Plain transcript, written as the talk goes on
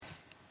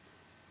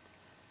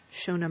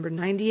show number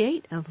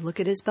 98 of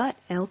Look at His Butt,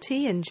 LT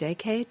and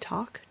JK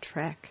Talk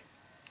Trek.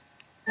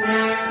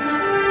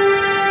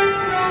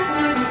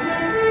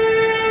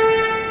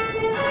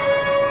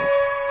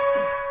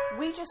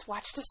 We just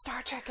watched a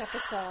Star Trek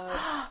episode.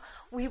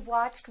 We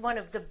watched one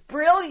of the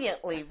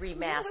brilliantly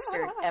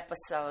remastered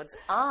episodes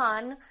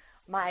on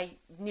my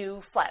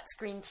new flat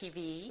screen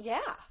TV. Yeah,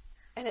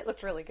 and it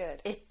looked really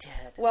good. It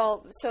did.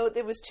 Well, so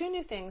there was two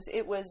new things.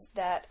 It was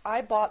that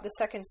I bought the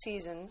second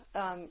season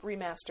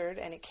remastered,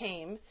 and it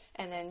came,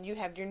 and then you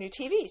have your new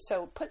TV.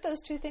 So put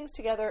those two things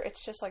together,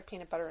 it's just like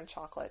peanut butter and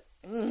chocolate.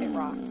 It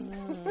rocks.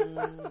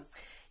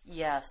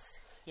 Yes.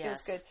 Yes. It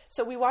was good.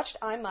 So we watched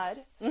I,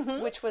 Mud,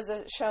 which was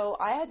a show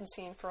I hadn't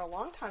seen for a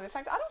long time. In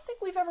fact, I don't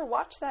think we've ever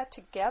watched that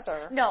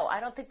together. No, I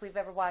don't think we've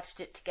ever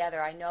watched it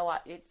together. I know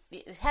it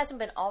hasn't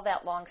been all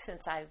that long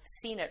since I've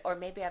seen it, or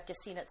maybe I've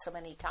just seen it so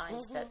many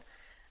times that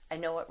I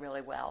know it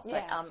really well.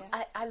 But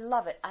I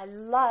love it. I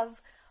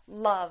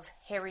love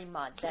Harry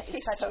Mudd. That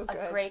is such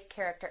a great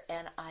character,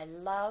 and I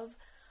love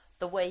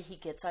the way he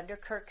gets under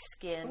Kirk's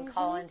skin,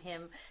 calling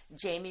him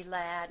Jamie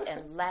Ladd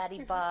and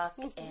Laddie Buck,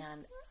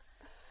 and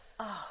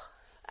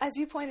as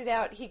you pointed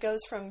out, he goes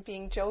from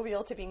being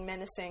jovial to being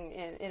menacing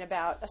in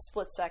about a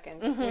split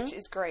second, which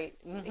is great.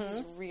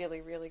 He's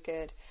really, really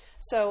good.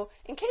 So,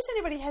 in case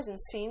anybody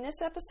hasn't seen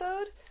this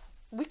episode,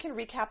 we can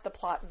recap the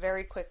plot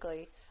very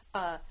quickly.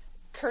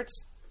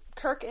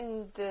 Kirk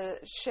and the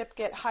ship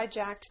get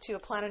hijacked to a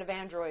planet of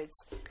androids,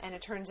 and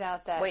it turns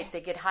out that... Wait, they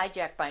get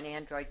hijacked by an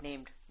android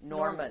named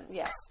Norman.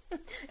 Yes.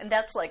 And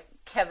that's like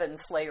Kevin,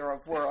 Slayer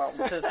of Worlds,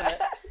 isn't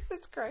it?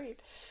 That's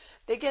great.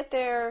 They get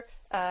there.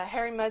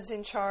 Harry Mudd's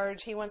in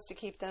charge. He wants to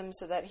keep them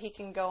so that he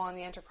can go on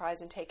the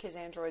Enterprise and take his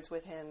androids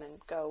with him and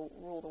go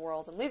rule the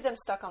world and leave them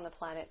stuck on the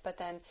planet. But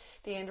then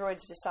the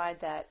androids decide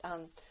that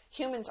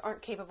humans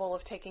aren't capable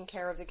of taking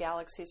care of the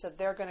galaxy, so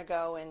they're going to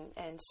go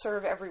and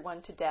serve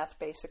everyone to death,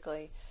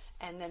 basically.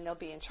 And then they'll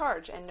be in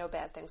charge, and no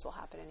bad things will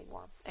happen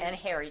anymore. And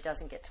Harry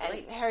doesn't get to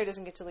leave. Harry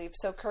doesn't get to leave.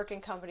 So Kirk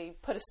and company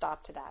put a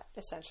stop to that,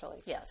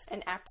 essentially. Yes.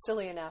 And act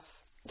silly enough.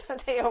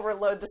 They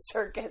overload the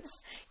circuits.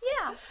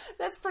 Yeah.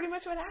 That's pretty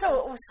much what happened.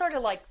 So it was sort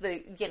of like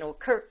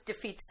Kirk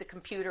defeats the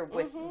computer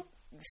with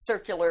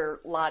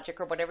circular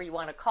logic or whatever you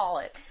want to call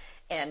it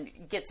and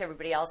gets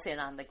everybody else in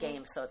on the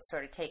game, so it's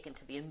sort of taken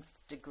to the nth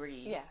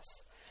degree. Yes.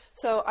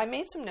 So I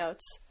made some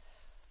notes.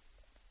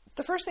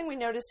 The first thing we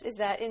noticed is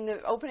that in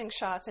the opening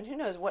shots, and who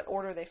knows what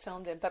order they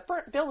filmed in, but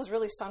Bill was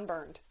really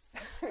sunburned.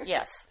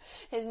 Yes.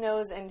 His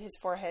nose and his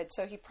forehead,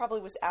 so he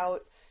probably was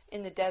out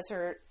in the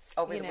desert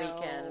over the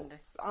weekend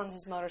on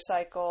his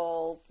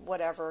motorcycle,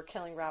 whatever,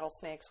 killing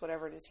rattlesnakes,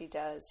 whatever it is he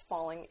does,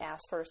 falling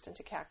ass first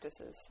into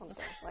cactuses, something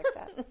like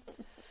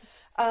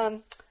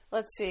that.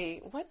 Let's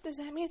see, what does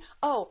that mean?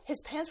 Oh,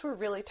 his pants were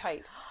really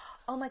tight.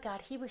 Oh my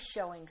God, he was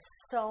showing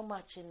so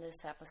much in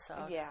this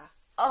episode. Yeah.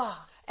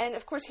 Oh. And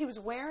of course he was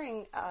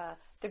wearing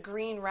the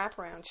green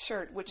wraparound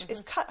shirt, which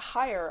is cut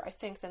higher, I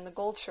think, than the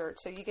gold shirt,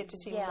 so you get to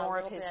see more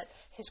of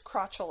his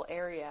crotchal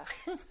area.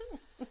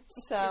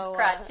 So his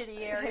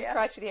crotchety area. His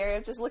crotchety area.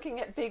 I'm just looking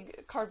at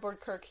big cardboard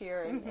Kirk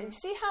here, and you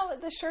see how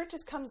the shirt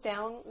just comes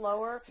down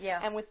lower? Yeah.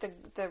 And with the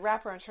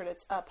wraparound shirt,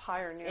 it's up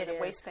higher near the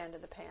waistband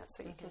of the pants,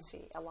 so you can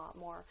see a lot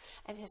more.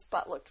 And his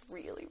butt looked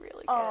really,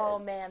 really good. Oh,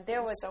 man.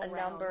 There was a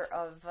number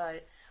of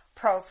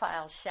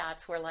profile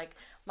shots where, like,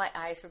 my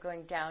eyes were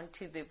going down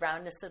to the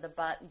roundness of the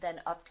butt and then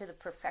up to the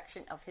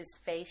perfection of his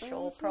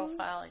facial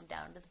profile and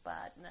down to the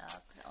butt and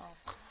up.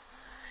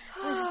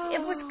 Oh.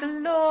 It was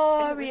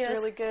glorious. It was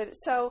really good.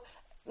 So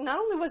not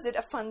only was it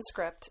a fun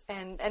script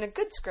and a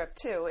good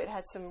script, too, it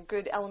had some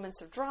good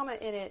elements of drama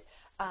in it,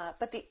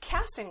 but the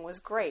casting was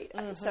great.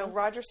 So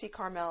Roger C.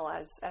 Carmel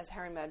as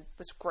Harry Mudd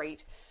was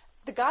great.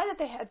 The guy that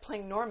they had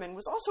playing Norman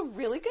was also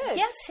really good.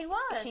 Yes, he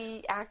was.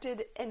 He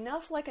acted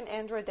enough like an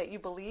android that you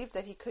believed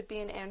that he could be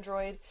an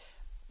android,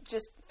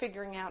 just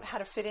figuring out how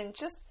to fit in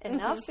just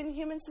enough in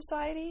human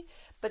society,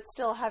 but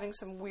still having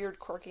some weird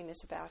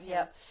quirkiness about him.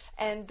 Yep.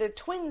 And the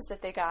twins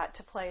that they got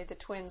to play the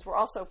twins were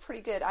also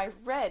pretty good. I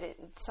read it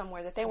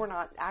somewhere that they were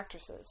not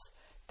actresses.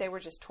 They were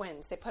just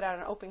twins. They put out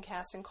an open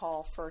casting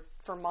call for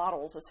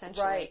models,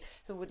 essentially,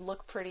 who would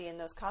look pretty in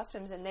those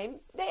costumes, and they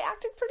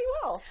acted pretty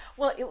well.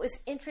 Well, it was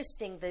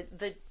interesting.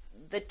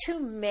 The two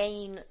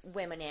main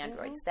women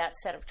androids, that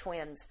set of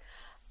twins,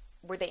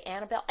 were they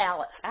Annabelle?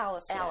 Alice.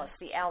 Alice,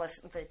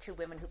 the two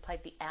women who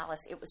played the Alice.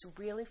 It was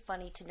really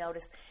funny to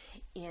notice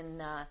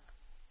in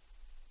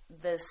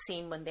the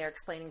scene when they're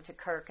explaining to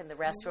Kirk in the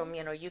restroom,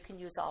 you can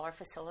use all our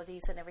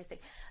facilities and everything,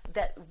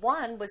 that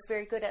one was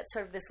very good at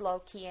sort of this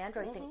low-key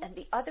android thing, and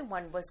the other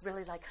one was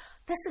really like,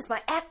 this is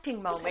my acting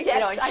moment.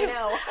 Yes, I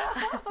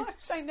know.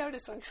 I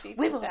noticed when she did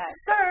that. We will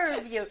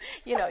serve you.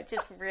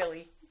 Just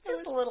really,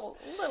 just a little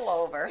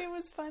over. It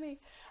was funny.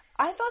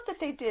 I thought that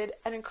they did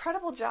an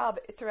incredible job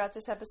throughout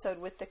this episode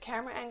with the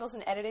camera angles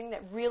and editing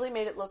that really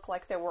made it look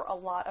like there were a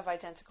lot of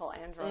identical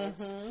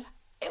androids.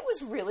 It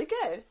was really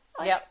good.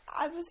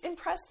 I was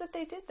impressed that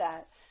they did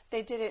that.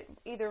 they did it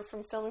either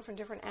from filming from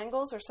different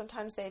angles, or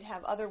sometimes they'd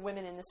have other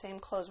women in the same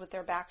clothes with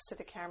their backs to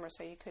the camera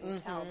so you couldn't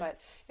tell, but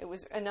it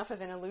was enough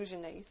of an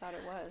illusion that you thought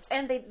it was.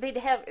 And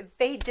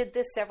they did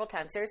this several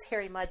times. There's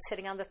Harry Mudd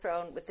sitting on the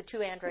throne with the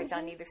two androids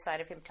on either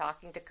side of him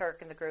talking to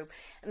Kirk and the group,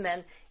 and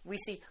then we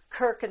see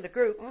Kirk and the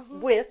group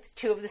with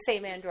two of the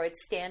same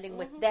androids standing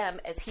with them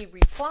as he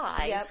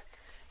replies. Yep.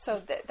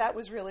 So that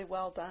was really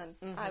well done.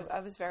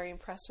 I was very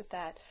impressed with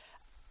that.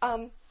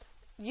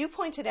 You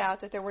pointed out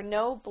that there were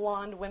no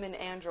blonde women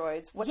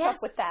androids. What's up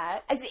with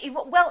that?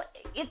 Well,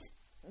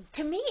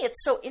 to me,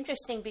 it's so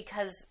interesting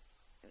because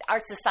our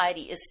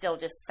society is still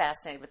just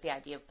fascinated with the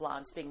idea of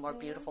blondes being more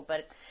beautiful.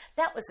 But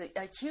that was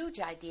a huge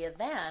idea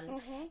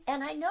then.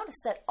 And I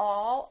noticed that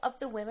all of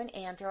the women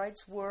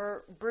androids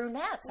were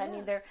brunettes. I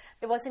mean, there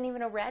wasn't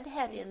even a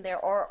redhead in there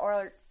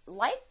or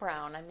light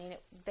brown. I mean,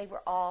 they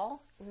were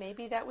all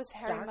Maybe that was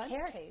Harry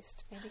Mudd's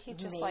taste. Maybe he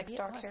just likes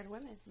dark-haired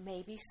women.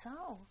 Maybe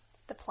so.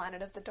 The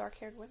planet of the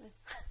dark-haired women.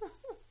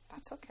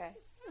 That's okay.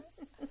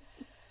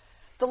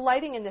 The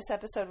lighting in this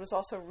episode was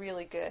also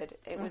really good.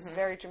 It was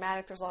very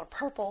dramatic. There was a lot of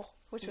purple,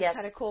 which was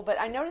kind of cool. But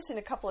I noticed in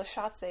a couple of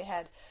shots they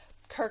had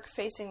Kirk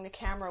facing the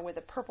camera with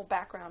a purple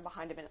background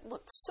behind him, and it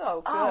looked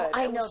so good. Oh,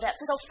 I know.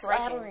 That's so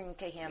flattering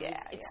to him.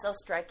 Yeah, it's so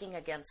striking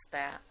against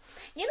that.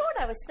 You know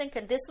what I was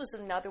thinking? This was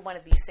another one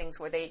of these things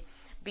where they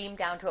beam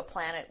down to a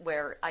planet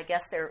where I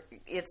guess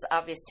it's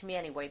obvious to me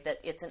anyway that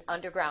it's an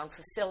underground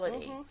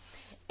facility.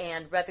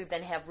 And rather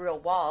than have real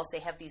walls, they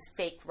have these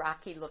fake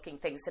rocky-looking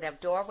things that have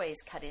doorways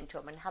cut into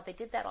them, and how they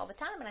did that all the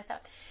time. And I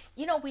thought,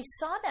 we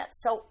saw that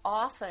so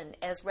often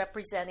as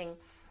representing,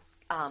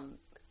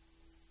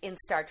 in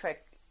Star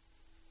Trek,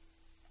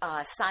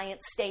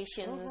 science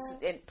stations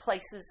and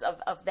places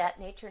of that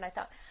nature. And I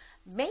thought,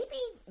 maybe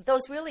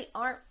those really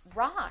aren't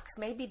rocks.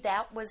 Maybe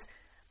that was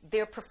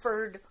their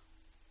preferred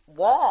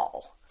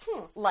wall.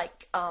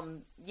 Like,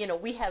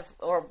 we have,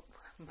 or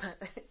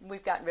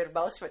we've gotten rid of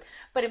most of it,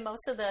 but in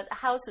most of the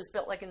houses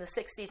built like in the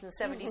 60s and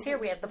 70s here,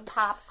 we have the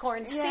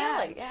popcorn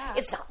ceiling. Yeah.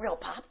 It's not real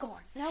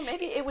popcorn. No,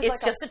 maybe it was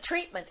it's just a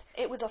treatment.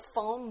 It was a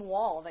foam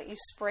wall that you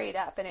sprayed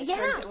up, and it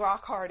turned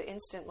rock hard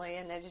instantly,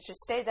 and it just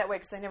stayed that way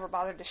because they never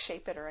bothered to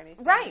shape it or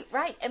anything. Right.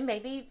 And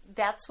maybe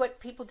that's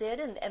what people did,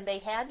 and they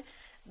had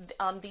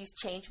these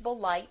changeable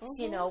lights,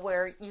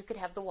 where you could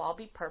have the wall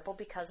be purple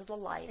because of the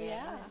lighting.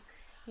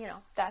 Yeah.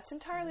 That's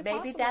entirely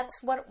possible. Maybe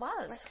that's what it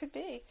was. That could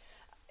be.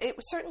 It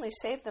certainly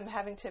saved them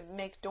having to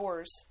make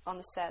doors on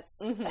the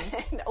sets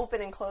and open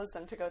and close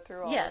them to go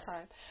through all the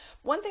time.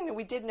 One thing that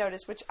we did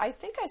notice, which I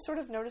think I sort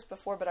of noticed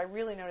before, but I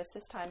really noticed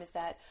this time, is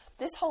that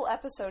this whole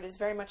episode is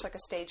very much like a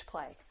stage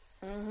play.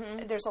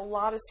 There's a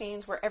lot of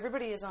scenes where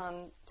everybody is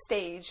on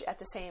stage at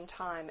the same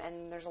time,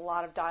 and there's a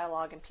lot of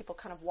dialogue and people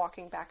kind of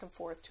walking back and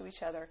forth to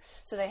each other.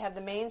 So they have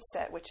the main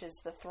set, which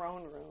is the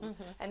throne room,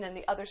 and then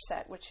the other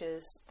set, which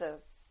is the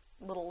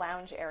little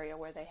lounge area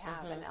where they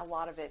have, and a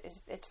lot of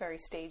it's very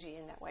stagey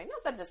in that way.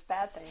 Not that it's a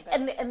bad thing, but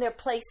and their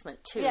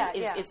placement too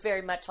is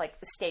very much like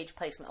the stage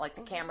placement, like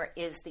the camera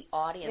is the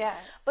audience.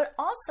 But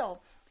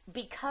also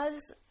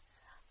because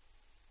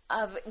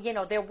of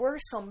there were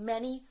so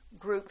many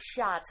group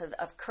shots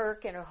of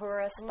Kirk and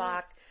Uhura,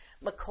 Spock,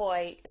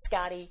 McCoy,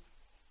 Scotty,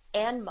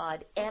 and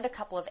Mudd, and a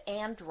couple of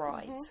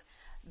androids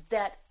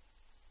that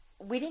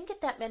we didn't get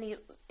that many,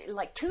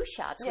 like 2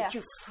 shots, which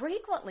you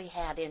frequently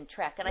had in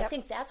Trek. And I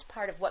think that's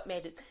part of what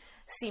made it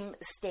seem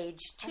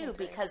staged, too,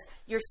 because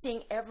you're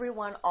seeing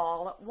everyone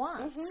all at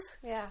once.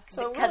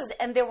 So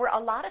and there were a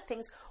lot of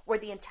things where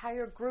the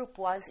entire group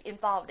was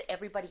involved.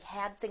 Everybody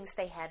had things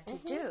they had to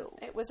do.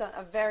 It was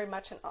a very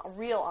much a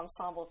real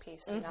ensemble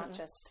piece and not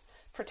just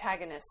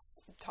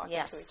protagonists talking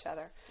to each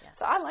other.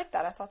 So I liked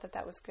that. I thought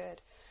that was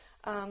good.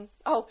 And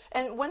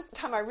one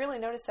time I really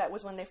noticed that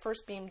was when they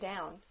first beamed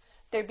down.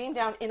 They beam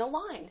down in a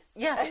line.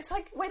 It's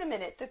like, wait a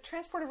minute, the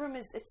transporter room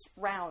it's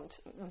round.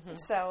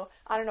 So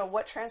I don't know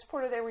what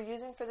transporter they were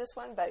using for this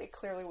one, but it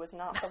clearly was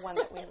not the one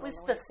that we normally see.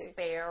 It was the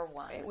spare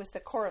one. It was the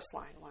chorus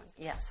line one.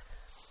 Yes.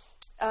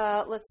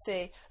 Let's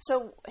see.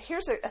 So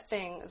here's a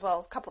thing,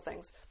 well, a couple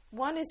things.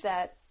 One is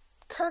that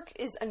Kirk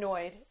is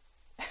annoyed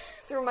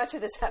through much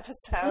of this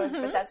episode,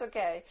 but that's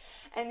okay.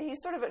 And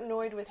he's sort of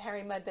annoyed with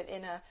Harry Mudd, but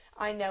in a,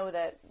 I know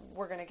that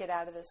we're going to get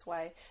out of this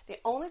way. The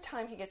only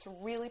time he gets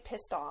really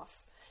pissed off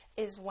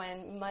is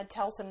when Mudd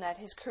tells him that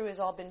his crew has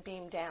all been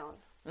beamed down.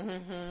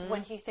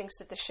 When he thinks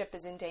that the ship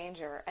is in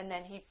danger, and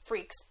then he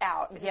freaks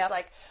out and he's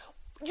like,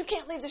 you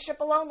can't leave the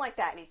ship alone like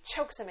that, and he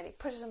chokes him and he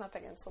pushes him up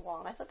against the wall.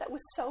 And I thought that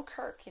was so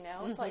Kirk,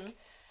 it's like,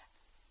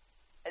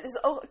 it's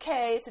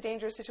okay, it's a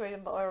dangerous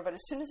situation, but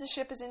as soon as the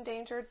ship is in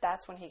danger,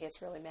 that's when he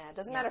gets really mad.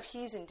 Doesn't matter if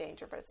he's in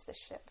danger, but it's the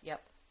ship.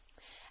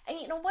 And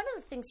one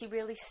of the things you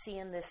really see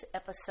in this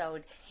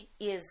episode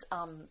is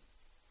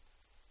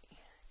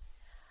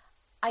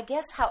I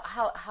guess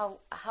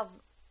how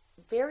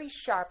very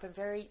sharp and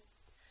very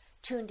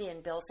tuned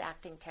in Bill's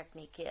acting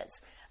technique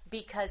is,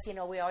 because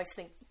we always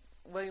think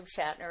William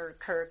Shatner,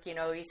 Kirk,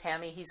 he's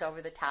hammy, he's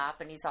over the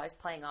top, and he's always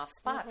playing off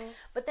Spock. Mm-hmm.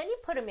 But then you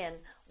put him in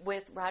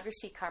with Roger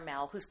C.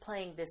 Carmel, who's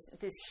playing this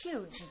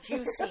huge,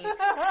 juicy,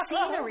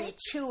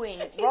 scenery-chewing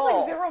role. He's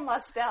like Zero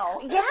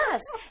Mostel.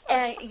 Yes.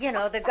 And,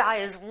 the guy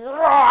is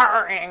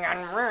roaring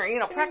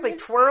and, practically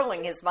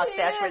twirling his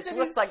mustache, which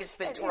looks like it's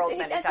been twirled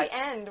many times. At the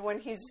end, when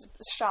he's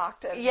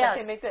shocked,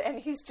 yes. and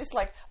he's just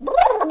like...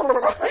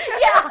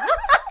 Yeah.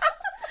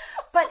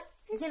 But,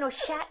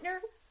 Shatner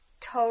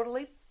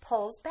totally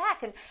pulls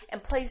back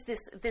and plays this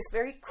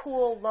very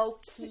cool,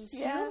 low-key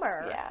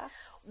humor,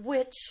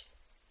 which,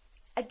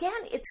 again,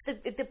 it's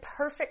the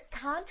perfect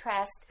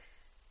contrast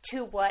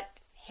to what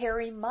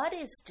Harry Mudd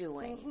is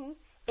doing. Mm-hmm.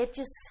 It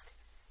just,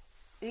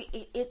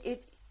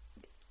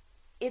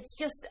 it's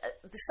just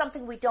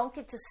something we don't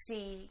get to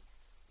see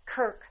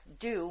Kirk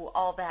do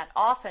all that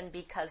often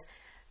because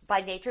by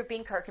nature of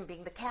being Kirk and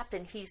being the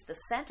captain, he's the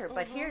center.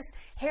 But here's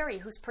Harry,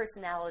 whose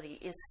personality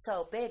is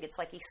so big. It's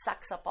like he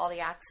sucks up all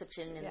the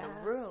oxygen in the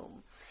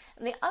room.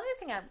 And the other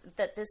thing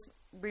that this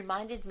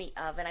reminded me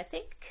of, and I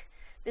think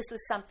this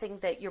was something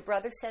that your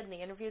brother said in the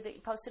interview that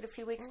you posted a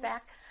few weeks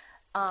back,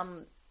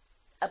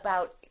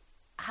 about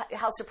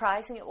how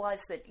surprising it was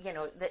that,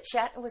 that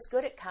Shatner was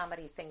good at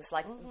comedy, things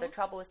like The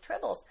Trouble with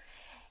Tribbles.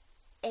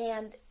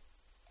 And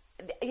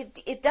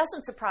it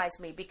doesn't surprise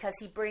me because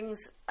he brings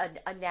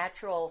a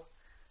natural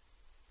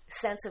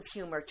sense of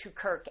humor to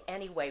Kirk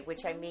anyway,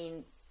 which I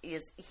mean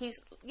is he's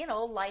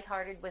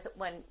lighthearted with it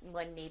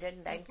when needed,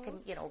 and then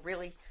can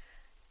really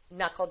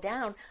knuckle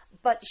down.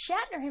 But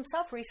Shatner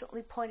himself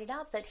recently pointed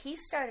out that he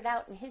started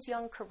out in his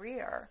young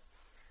career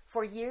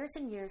for years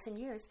and years and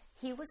years.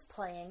 He was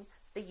playing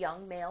the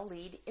young male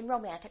lead in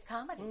romantic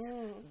comedies.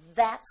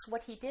 That's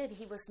what he did.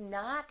 He was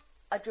not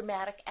a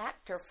dramatic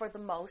actor for the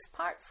most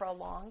part for a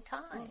long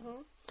time.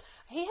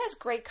 He has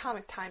great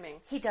comic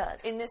timing. He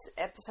does. In this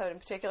episode in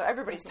particular,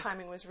 everybody's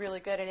timing was really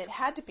good, and it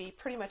had to be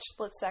pretty much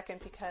split second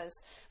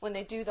because when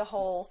they do the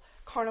whole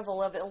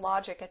carnival of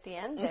illogic at the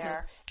end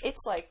there,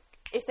 it's like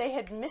if they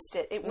had missed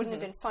it, it wouldn't have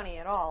been funny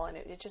at all, and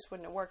it just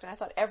wouldn't have worked. And I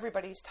thought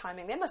everybody's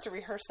timing, they must have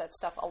rehearsed that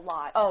stuff a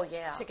lot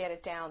to get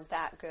it down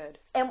that good.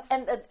 And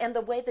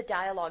the way the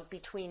dialogue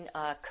between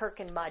Kirk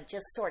and Mudd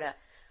just sort of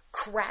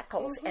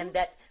crackles, and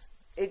that...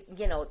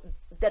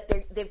 that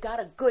they've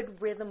got a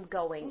good rhythm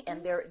going,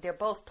 and they're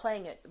both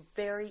playing it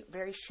very,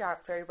 very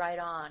sharp, very right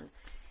on.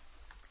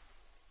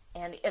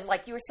 And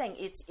like you were saying,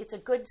 it's a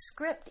good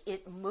script.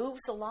 It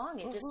moves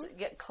along. It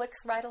just clicks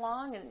right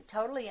along and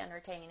totally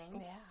entertaining.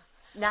 Yeah.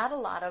 Not a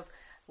lot of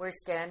we're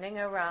standing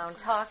around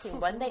talking.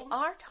 When they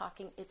are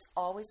talking, it's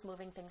always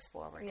moving things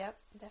forward. Yep,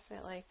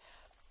 definitely.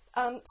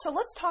 So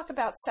let's talk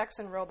about sex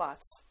and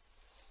robots.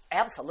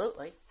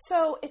 Absolutely.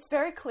 So it's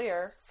very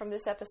clear from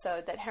this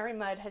episode that Harry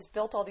Mudd has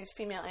built all these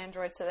female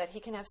androids so that he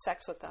can have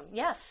sex with them.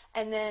 Yes.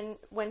 And then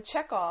when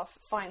Chekhov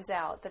finds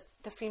out that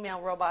the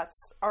female robots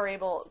are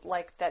able,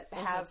 that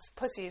have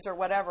pussies or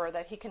whatever,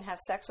 that he can have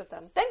sex with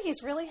them, then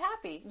he's really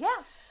happy. Yeah.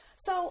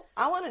 So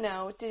I want to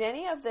know, did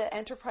any of the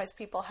Enterprise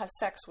people have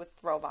sex with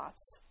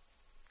robots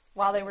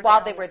while they were there?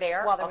 While they were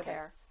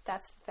there.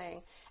 That's the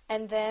thing.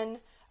 And then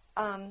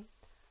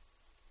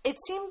it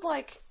seemed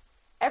like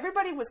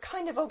everybody was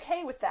kind of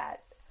okay with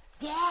that.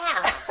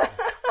 Yeah.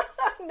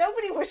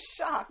 Nobody was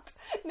shocked.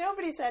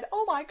 Nobody said,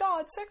 "Oh my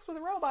God, sex with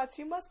robots,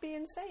 you must be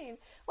insane."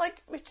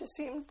 It just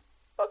seemed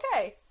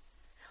okay.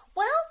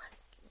 Well,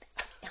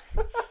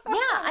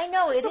 yeah, I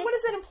know. So what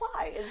does it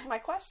imply is my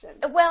question.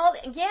 Well,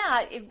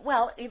 yeah.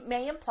 It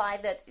may imply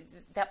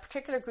that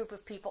particular group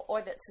of people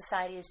or that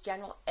society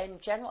in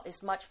general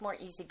is much more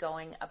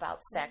easygoing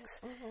about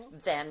sex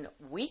than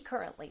we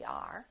currently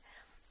are.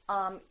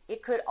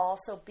 It could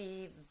also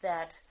be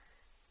that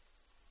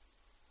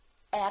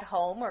at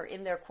home or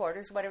in their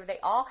quarters, whatever, they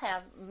all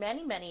have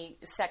many, many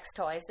sex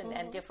toys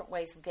and different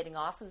ways of getting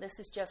off, and this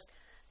is just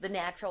the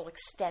natural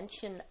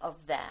extension of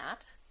that.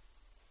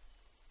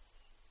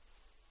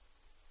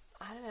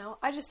 I don't know.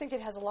 I just think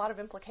it has a lot of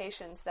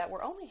implications that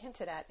were only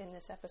hinted at in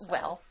this episode.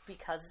 Well,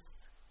 because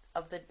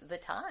of the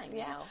time,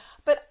 yeah.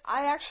 But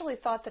I actually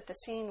thought that the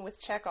scene with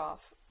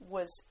Chekhov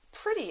was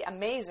pretty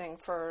amazing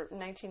for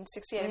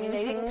 1968. I mean,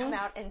 they didn't come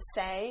out and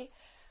say,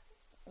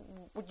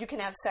 "You can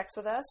have sex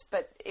with us,"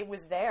 but it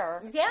was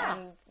there. Yeah.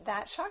 And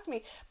that shocked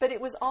me. But it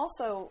was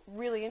also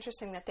really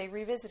interesting that they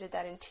revisited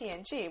that in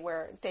TNG,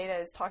 where Data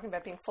is talking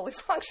about being fully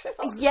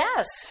functional.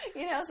 Yes.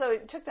 So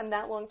it took them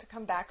that long to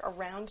come back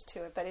around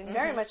to it, but in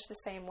very much the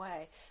same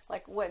way.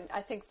 Like when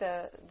I think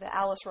the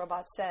Alice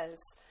robot says,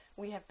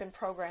 "We have been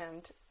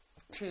programmed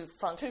to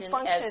function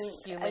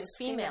as human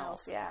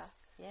females." Yeah.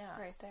 Yeah.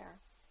 Right there.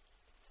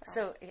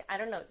 So I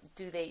don't know.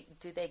 Do they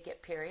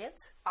get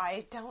periods?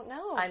 I don't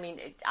know. I mean,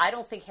 I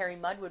don't think Harry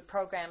Mudd would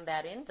program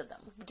that into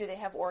them. Do they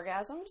have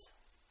orgasms?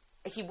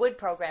 He would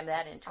program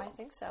that into them. I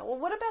think so. Well,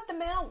 what about the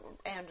male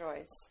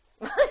androids?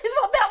 Well,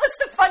 that was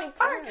the funny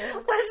part.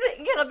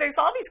 Was there's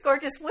all these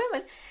gorgeous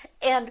women,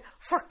 and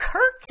for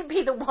Kirk to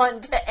be the one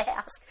to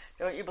ask,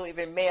 "Don't you believe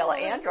in male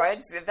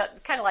androids?"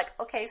 That kind of like,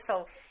 okay,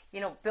 so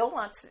Bill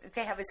wants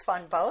to have his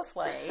fun both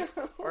ways,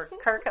 or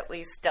Kirk at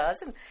least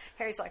does, and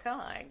Harry's like, "Oh,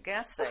 I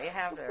guess they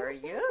have their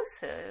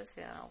uses,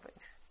 but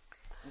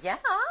yeah,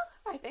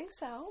 I think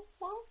so."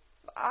 Well,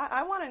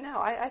 I want to know.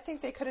 I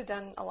think they could have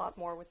done a lot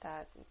more with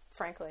that,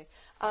 frankly.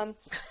 And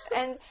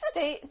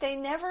they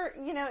never,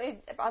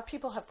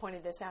 people have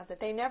pointed this out, that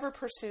they never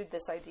pursued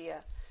this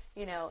idea,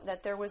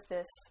 that there was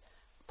this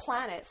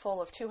planet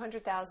full of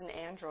 200,000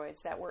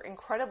 androids that were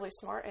incredibly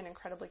smart and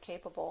incredibly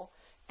capable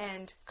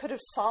and could have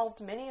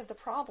solved many of the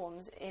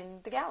problems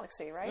in the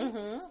galaxy, right?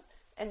 Mm-hmm.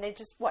 And they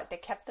just, they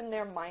kept them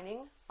there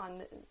mining on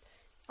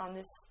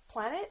this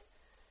planet?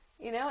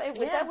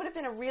 That would have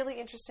been a really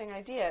interesting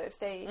idea if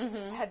they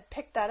had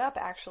picked that up,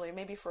 actually,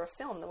 maybe for a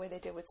film, the way they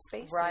did with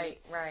Space Suit.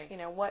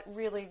 Right. What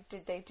really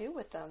did they do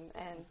with them?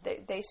 And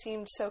they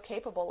seemed so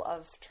capable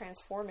of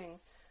transforming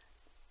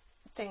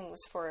things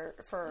for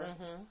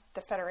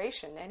the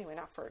Federation. Anyway,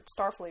 not for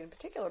Starfleet in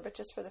particular, but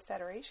just for the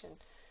Federation.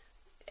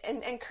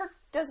 And Kirk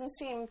doesn't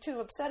seem too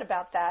upset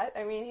about that.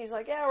 I mean, he's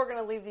like, yeah, we're going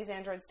to leave these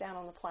androids down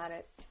on the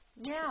planet.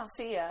 Yeah.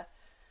 See ya.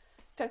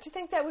 Don't you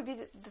think that would be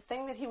the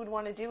thing that he would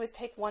want to do, is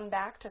take one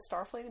back to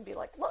Starfleet and be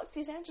like, look,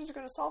 these androids are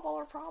going to solve all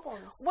our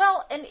problems?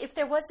 Well, and if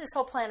there was this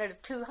whole planet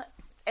of,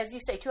 as you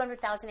say,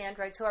 200,000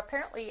 androids who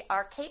apparently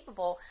are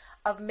capable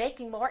of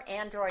making more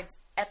androids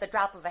at the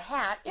drop of a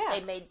hat, if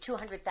they made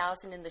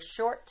 200,000 in the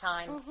short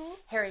time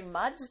Harry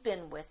Mudd's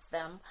been with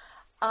them,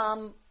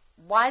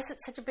 why is it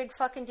such a big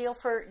fucking deal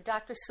for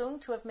Dr. Soong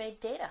to have made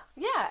Data?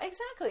 Yeah,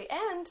 exactly.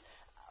 And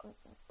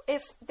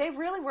if they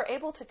really were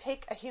able to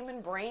take a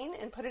human brain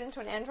and put it into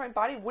an android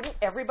body, wouldn't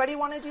everybody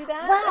want to do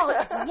that? Well,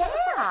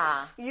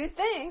 yeah. You'd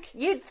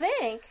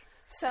think.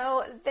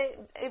 So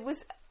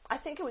I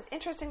think it was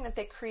interesting that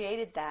they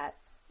created that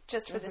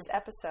just for this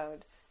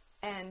episode.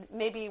 And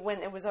maybe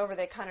when it was over,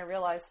 they kind of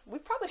realized we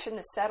probably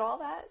shouldn't have said all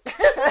that.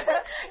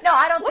 No,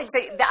 I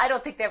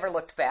don't think they ever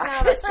looked back.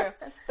 No, that's true.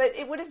 But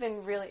it would have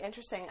been really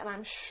interesting, and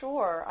I'm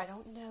sure, I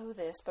don't know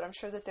this, but I'm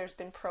sure that there's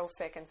been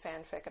pro-fic and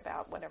fanfic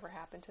about whatever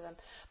happened to them.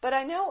 But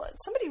I know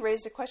somebody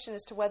raised a question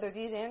as to whether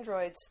these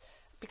androids,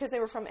 because they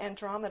were from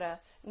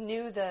Andromeda,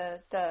 knew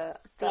the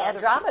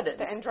Andromedans.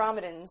 The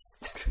Andromedans.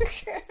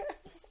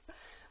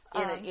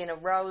 in a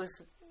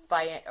Rose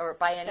by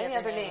any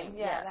other name.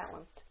 Yeah, yes. that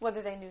one.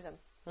 Whether they knew them.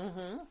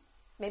 Mm-hmm.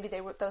 Maybe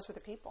those were the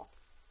people.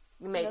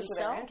 Maybe those were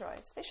so. Their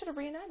androids. They should have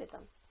reunited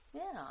them.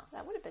 Yeah.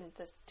 That would have been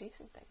the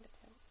decent thing to do.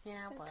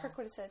 Yeah, and well. Kirk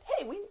would have said,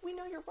 hey, we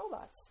know your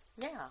robots.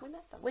 Yeah. We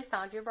met them. We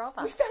found your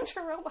robots. We found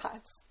your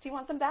robots. Do you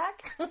want them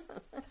back?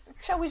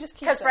 Shall we just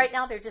keep Because them? right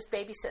now they're just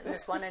babysitting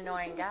this one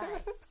annoying guy.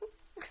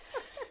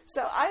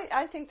 So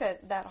I think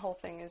that whole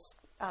thing is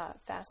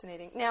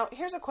fascinating. Now,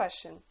 here's a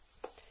question.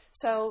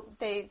 So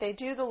they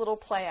do the little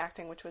play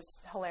acting, which was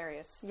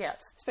hilarious. Yes.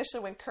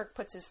 Especially when Kirk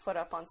puts his foot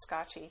up on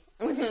Scotchy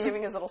when he's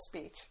giving his little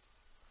speech.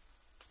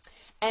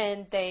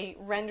 And they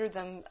render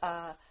them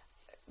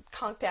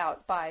conked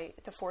out by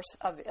the force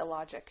of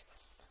illogic.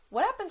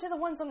 What happened to the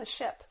ones on the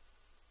ship?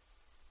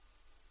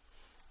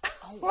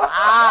 Oh,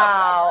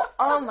 wow.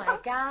 Oh, my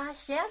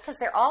gosh. Yeah, because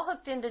they're all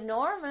hooked into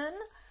Norman.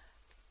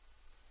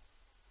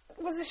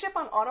 Was the ship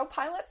on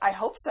autopilot? I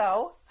hope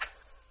so.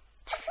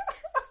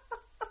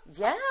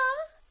 Yeah.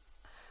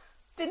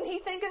 Didn't he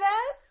think of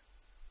that?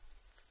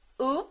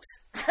 Oops.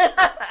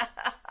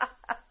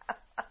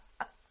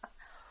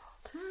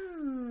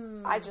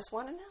 I just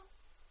want to know.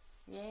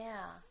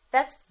 Yeah.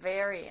 That's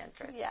very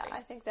interesting. Yeah, I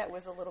think that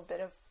was a little bit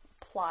of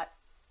plot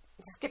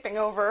skipping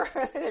over.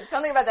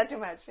 Don't think about that too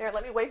much. Here,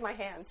 let me wave my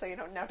hand so you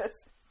don't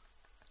notice.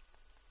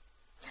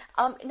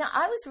 Now,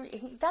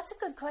 that's a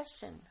good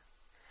question.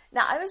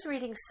 Now, I was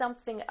reading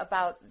something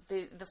about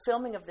the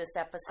filming of this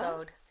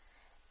episode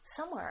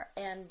somewhere,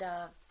 and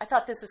I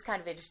thought this was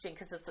kind of interesting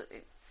because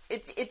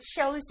it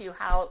shows you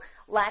how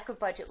lack of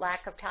budget,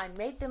 lack of time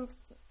made them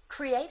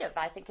creative,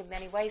 I think, in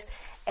many ways,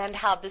 and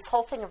how this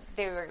whole thing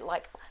they were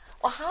like,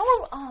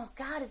 well, oh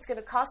God, it's going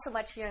to cost so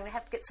much, you're going to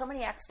have to get so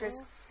many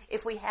extras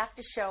if we have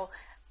to show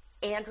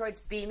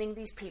androids beaming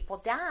these people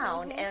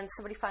down, and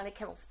somebody finally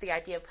came up with the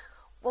idea of,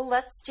 well,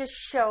 let's just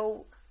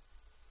show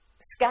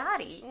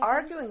Scotty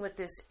arguing with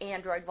this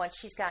android once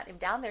she's gotten him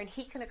down there, and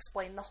he can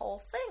explain the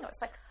whole thing. I was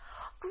like,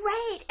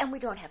 great, and we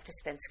don't have to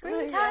spend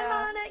screen time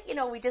on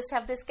it. We just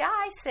have this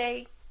guy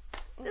say,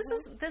 this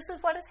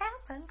is what has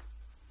happened.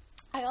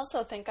 I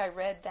also think I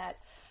read that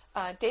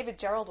David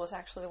Gerrold was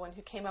actually the one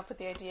who came up with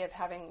the idea of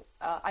having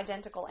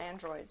identical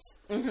androids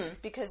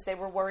because they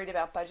were worried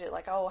about budget,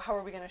 like, oh, how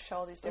are we going to show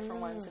all these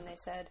different ones? And they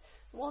said,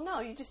 well, no,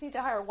 you just need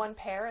to hire one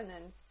pair and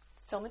then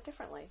film it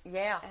differently.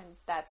 Yeah. And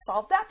that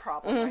solved that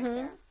problem right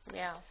there.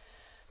 Yeah.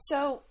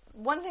 So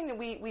one thing that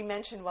we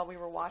mentioned while we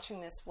were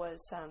watching this was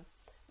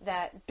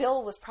that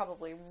Bill was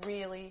probably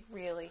really,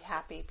 really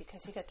happy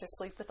because he got to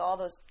sleep with all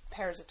those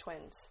pairs of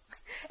twins.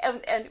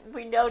 And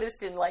we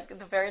noticed in, like,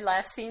 the very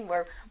last scene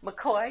where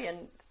McCoy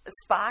and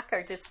Spock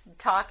are just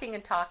talking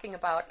and talking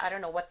about, I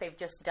don't know what they've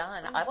just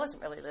done. I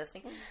wasn't really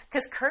listening.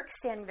 Because Kirk's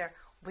standing there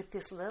with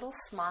this little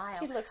smile.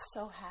 He looks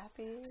so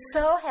happy.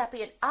 So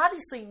happy, and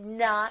obviously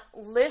not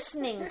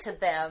listening to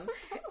them.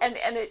 and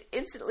it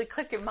instantly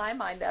clicked in my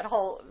mind, that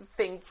whole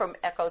thing from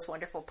Echo's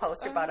wonderful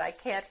poster about I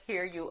can't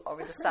hear you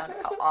over the sound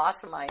of how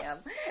awesome I am.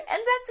 And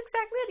that's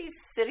exactly it. He's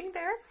sitting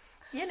there,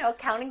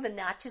 counting the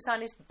notches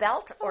on his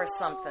belt or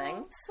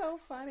something. So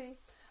funny.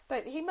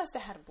 But he must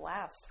have had a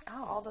blast.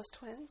 All those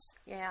twins.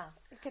 Yeah.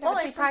 Well,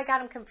 and he probably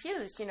got him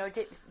confused.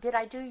 Did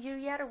I do you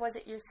yet, or was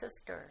it your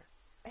sister?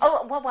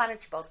 Oh, well, why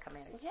don't you both come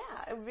in?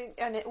 Yeah.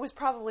 And it was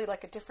probably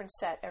like a different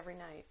set every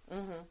night.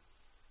 Mm-hmm.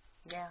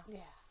 Yeah. Yeah.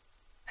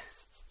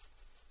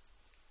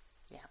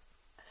 Yeah.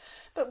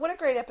 But what a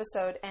great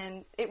episode,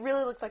 and it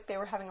really looked like they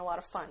were having a lot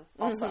of fun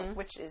also,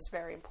 which is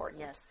very important.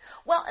 Yes.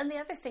 Well, and the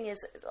other thing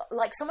is,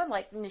 like someone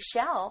like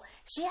Nichelle,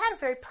 she had a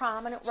very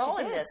prominent role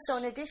in this. So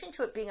in addition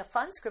to it being a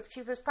fun script,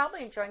 she was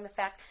probably enjoying the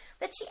fact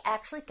that she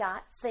actually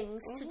got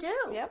things to do.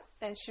 Yep,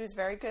 and she was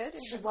very good.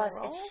 She was,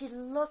 and she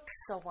looked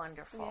so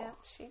wonderful. Yeah,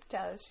 she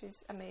does.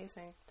 She's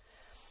amazing.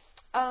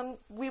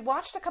 We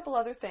watched a couple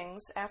other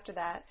things after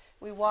that.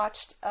 We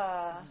watched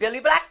Billy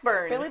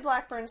Blackburn. Billy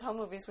Blackburn's home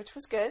movies, which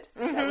was good.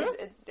 That was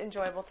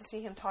enjoyable to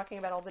see him talking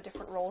about all the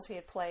different roles he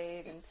had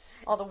played and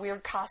all the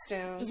weird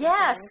costumes.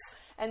 Yes.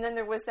 And then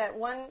there was that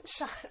one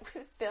shot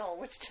with Bill,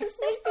 which just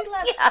made me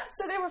laugh. Yes.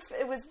 So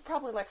it was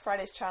probably like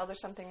Friday's Child or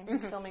something, and he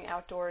was filming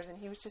outdoors, and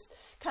he was just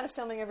kind of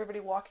filming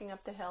everybody walking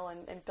up the hill,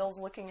 and Bill's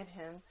looking at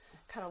him,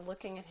 kind of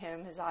looking at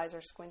him. His eyes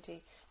are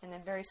squinty, and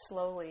then very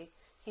slowly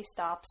he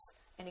stops.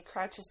 And he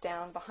crouches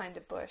down behind a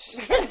bush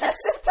just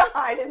to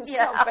hide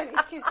himself. Yeah.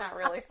 But he's not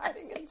really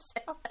hiding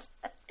himself.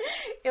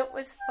 It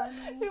was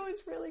funny. It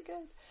was really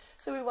good.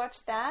 So we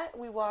watched that.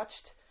 We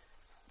watched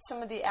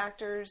some of the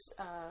actors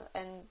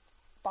and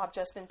Bob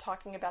Justman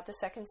talking about the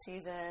second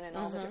season and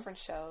all the different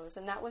shows.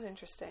 And that was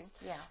interesting.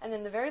 Yeah. And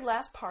then the very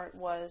last part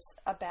was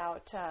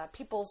about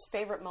people's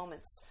favorite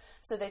moments.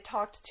 So they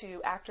talked to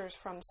actors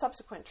from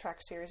subsequent Trek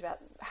series about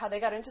how they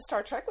got into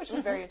Star Trek, which was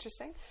very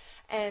interesting,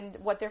 and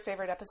what their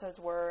favorite episodes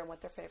were and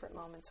what their favorite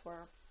moments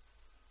were.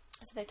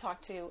 So they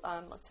talked to,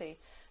 let's see,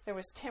 there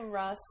was Tim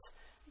Russ.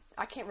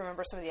 I can't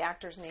remember some of the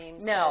actors'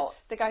 names. No.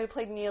 The guy who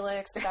played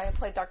Neelix, the guy who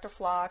played Dr.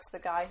 Phlox, the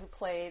guy who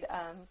played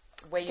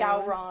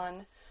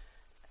Gowron.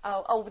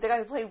 Oh, the guy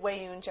who played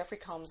Weyoun, Jeffrey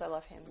Combs. I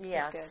love him.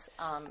 Yes. He's good.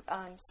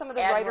 Some of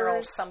the Admiral,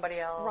 writers, somebody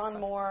else. Ron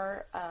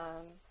Moore,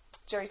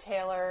 Jerry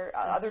Taylor,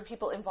 other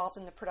people involved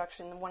in the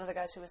production, one of the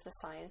guys who was the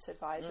science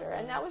advisor,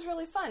 and that was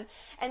really fun.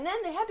 And then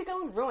they had to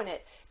go and ruin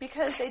it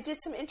because they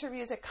did some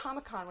interviews at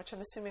Comic-Con, which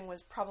I'm assuming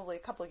was probably a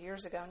couple of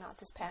years ago, not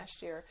this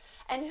past year.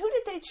 And who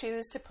did they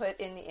choose to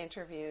put in the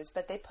interviews?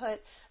 But they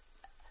put,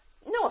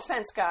 no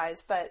offense,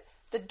 guys, but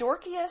the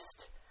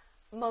dorkiest,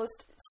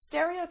 most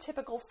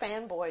stereotypical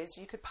fanboys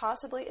you could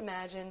possibly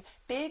imagine.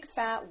 Big,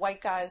 fat, white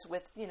guys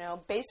with,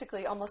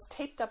 basically almost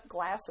taped up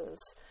glasses.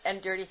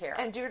 And dirty hair.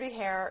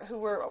 Who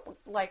were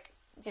like,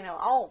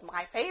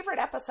 my favorite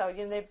episode.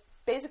 They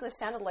basically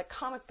sounded like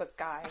comic book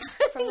guys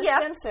from The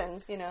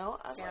Simpsons, I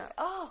was like,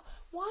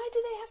 why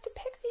do they have to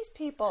pick these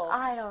people?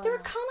 I don't know. They're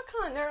at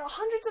Comic-Con. There are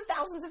hundreds of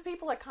thousands of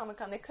people at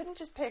Comic-Con. They couldn't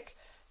just pick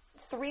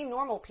 3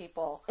 normal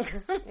people,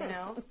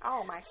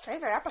 Oh, my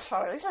favorite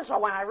episode. This is the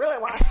one I really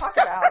want to talk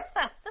about.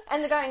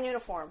 And the guy in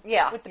uniform.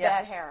 With the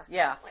bad hair.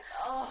 Yeah. Like,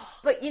 oh.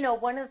 But,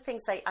 one of the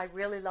things I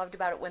really loved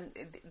about it when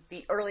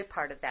the early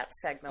part of that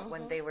segment,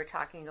 when they were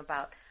talking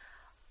about,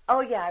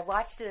 I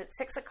watched it at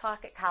 6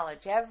 o'clock at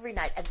college every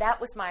night. And that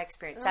was my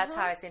experience. That's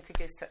how I was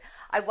introduced to it.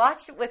 I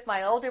watched it with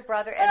my older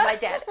brother and my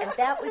dad. And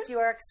that was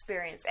your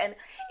experience. And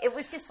it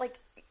was just like,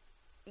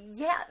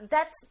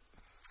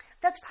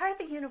 that's part of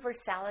the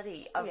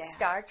universality of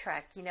Star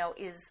Trek, we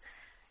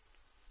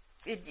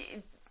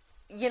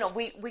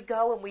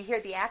go and we hear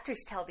the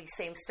actors tell these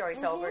same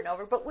stories over and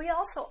over, but we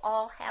also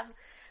all have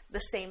the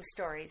same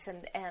stories.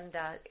 And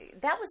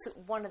that was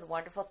one of the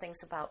wonderful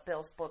things about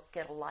Bill's book,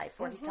 Get a Life,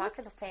 where he talked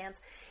to the fans.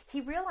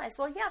 He realized,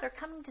 they're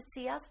coming to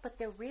see us, but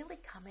they're really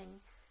coming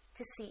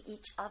to see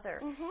each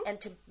other and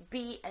to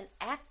be an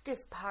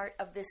active part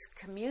of this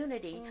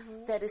community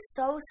that is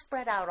so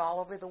spread out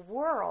all over the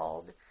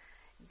world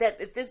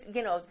that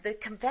the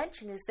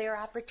convention is their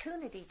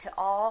opportunity to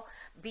all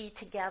be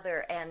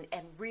together and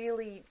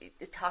really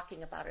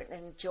talking about it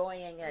and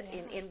enjoying it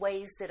in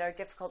ways that are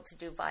difficult to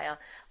do via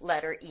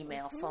letter,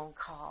 email, phone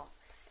call.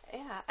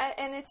 Yeah,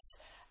 and it's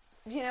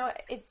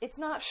it's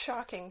not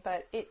shocking,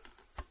 but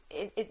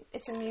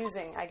it's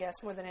amusing, I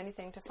guess, more than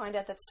anything, to find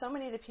out that so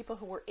many of the people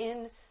who were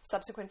in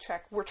subsequent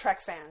Trek were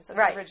Trek fans of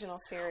the original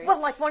series.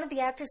 Well, like one of the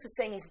actors was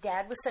saying his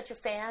dad was such a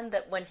fan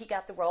that when he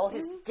got the role,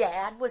 his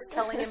dad was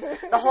telling him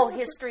the whole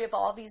history of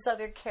all these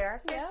other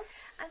characters. Yeah.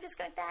 I'm just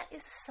going, that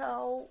is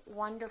so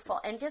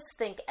wonderful. And just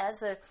think,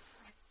 as an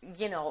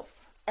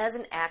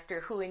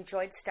actor who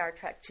enjoyed Star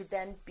Trek, to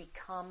then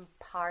become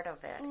part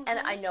of it. And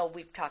I know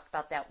we've talked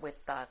about that with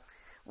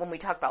when we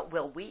talk about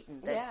Will Wheaton,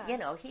 that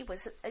he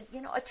was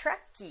a Trek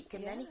geek,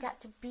 and then he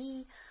got to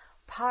be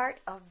part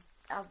of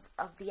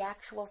the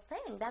actual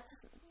thing.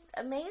 That's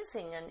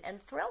amazing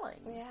and thrilling.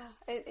 Yeah,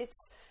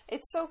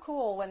 it's so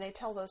cool when they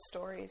tell those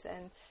stories,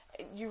 and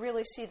you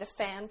really see the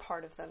fan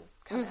part of them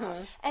come out.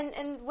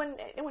 And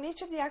when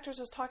each of the actors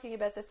was talking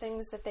about the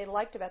things that they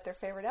liked about their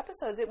favorite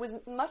episodes, it was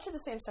much of the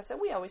same stuff that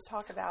we always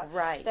talk about.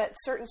 Right. That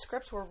certain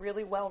scripts were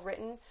really well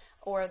written,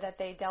 or that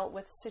they dealt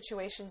with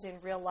situations in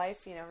real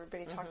life. You know,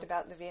 everybody talked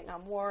about the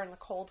Vietnam War and the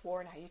Cold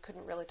War and how you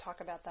couldn't really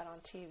talk about that on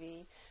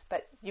TV,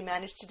 but you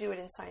managed to do it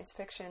in science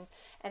fiction,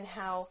 and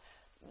how,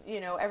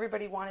 you know,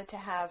 everybody wanted to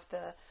have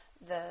the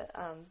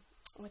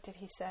what did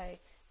he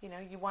say? You know,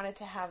 you wanted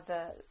to have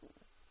the,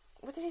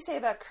 what did he say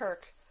about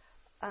Kirk?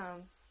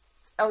 You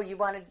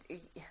wanted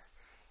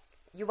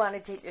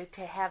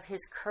to have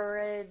his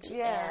courage.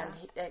 Yeah.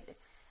 And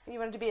you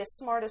wanted to be as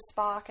smart as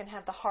Spock and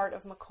have the heart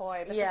of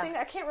McCoy. But yeah. the thing,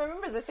 I can't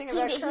remember the thing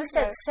about Kirk. He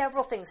said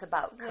several things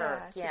about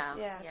Kirk.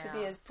 To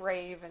be as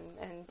brave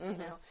and you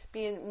know,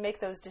 make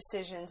those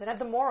decisions and have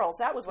the morals.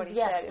 That was what he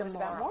said. It was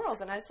about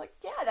morals. And I was like,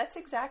 yeah, that's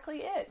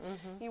exactly it.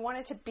 You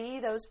wanted to be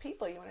those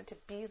people. You wanted to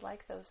be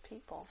like those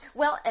people.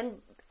 Well,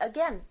 and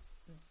again,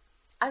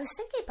 I was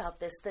thinking about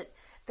this,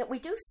 that we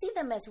do see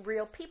them as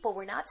real people.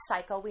 We're not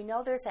psycho. We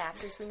know there's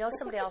actors. We know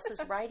somebody else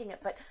who's writing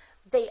it. But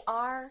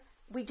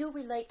we do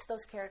relate to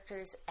those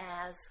characters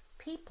as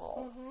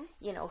people,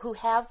 you know, who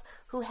have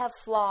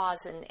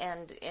flaws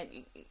and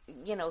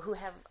you know, who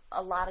have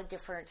a lot of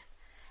different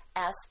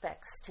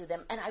aspects to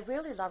them. And I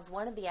really loved,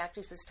 one of the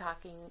actors was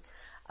talking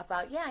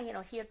about, you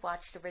know, he had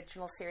watched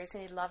original series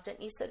and he loved it.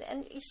 And he said,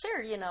 and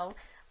sure, you know,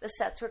 the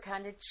sets were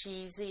kind of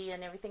cheesy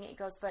and everything. And he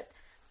goes, but,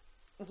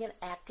 you know,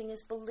 acting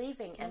is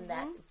believing, and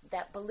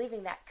that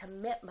believing, that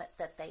commitment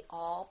that they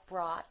all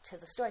brought to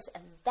the stories.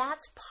 And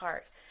that's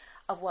part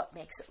of what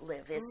makes it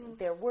live, is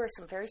there were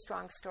some very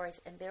strong stories,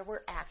 and there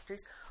were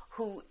actors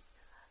who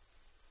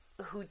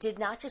did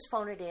not just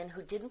phone it in,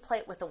 who didn't play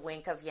it with a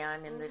wink of,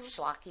 I'm in the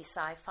schlocky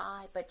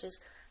sci-fi, but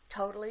just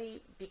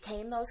totally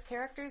became those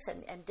characters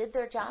and did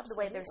their job the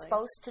way they're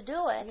supposed to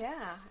do it.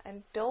 Yeah,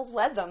 and Bill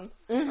led them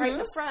right in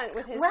the front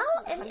with his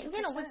 100%.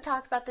 You know, we've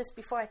talked about this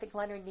before. I think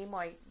Leonard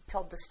Nimoy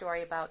told the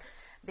story about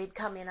they'd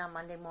come in on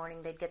Monday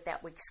morning, they'd get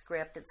that week's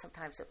script, and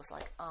sometimes it was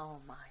like, oh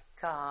my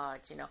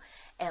God, you know.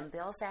 And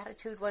Bill's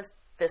attitude was,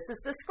 this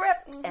is the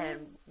script,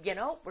 and, you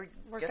know, we're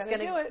just going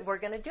to do it. We're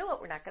going to do it.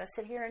 We're not going to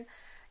sit here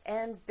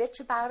and bitch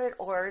about it,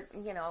 or,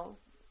 you know,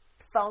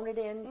 phone it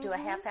in, do a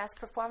half-assed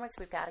performance.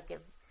 We've got to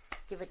give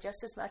it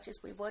just as much as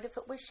we would if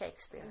it was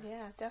Shakespeare.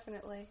 Yeah,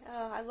 definitely.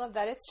 Oh, I love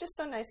that. It's just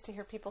so nice to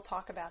hear people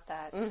talk about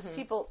that.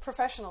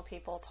 Professional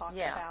people talk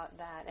about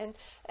that.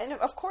 And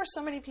of course,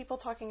 so many people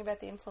talking about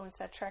the influence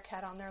that Trek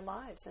had on their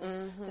lives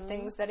and the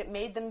things that it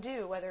made them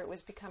do, whether it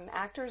was become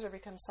actors or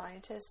become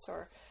scientists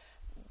or,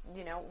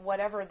 you know,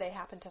 whatever they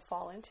happened to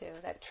fall into.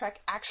 That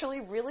Trek actually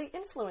really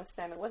influenced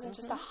them. It wasn't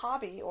just a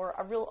hobby or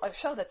a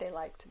show that they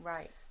liked.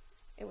 Right.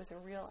 It was a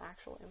real,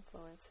 actual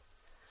influence.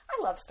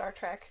 I love Star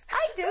Trek.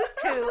 I do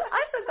too.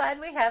 I'm so glad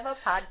we have a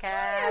podcast.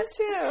 I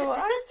do too.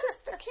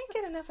 I can't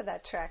get enough of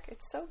that Trek.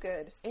 It's so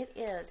good. It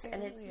is, It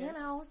and really is. You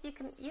know, you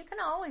can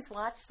always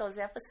watch those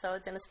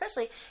episodes, and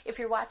especially if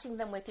you're watching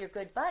them with your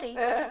good buddy,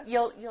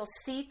 you'll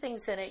see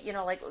things in it. You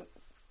know, like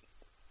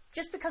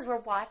just because we're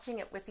watching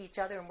it with each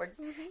other and we're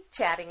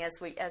chatting as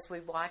we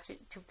watch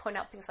it, to point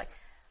out things like,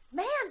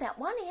 man, that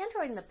one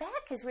android in the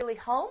back is really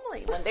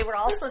homely. When they were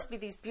all supposed to be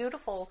these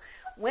beautiful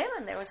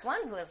women, there was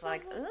one who was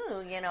like,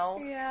 ooh, you know.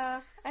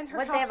 Yeah. And her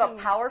would costume, they have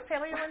a power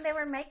failure when they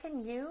were making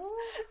you?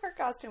 Her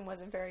costume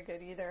wasn't very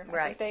good either.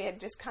 Right. I think they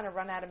had just kind of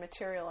run out of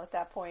material at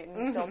that point,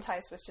 and Bill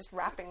Tice was just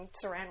wrapping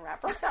saran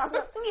wrap around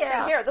them.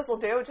 Yeah. And here, this will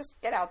do. Just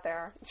get out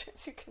there.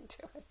 You can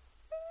do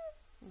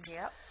it.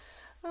 Yep.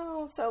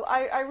 Oh, so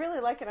I really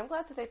like it. I'm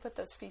glad that they put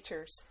those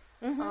features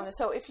on it.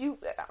 So if you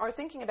are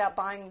thinking about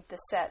buying the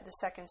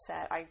second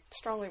set, I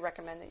strongly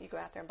recommend that you go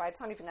out there and buy it.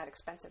 It's not even that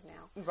expensive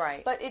now.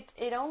 Right. But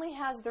it only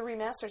has the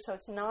remaster, so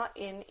it's not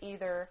in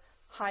either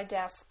high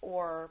def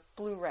or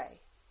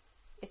Blu-ray.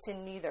 It's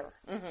in neither.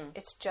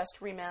 It's just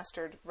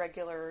remastered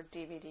regular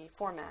DVD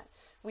format.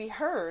 We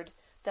heard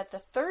that the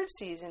third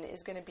season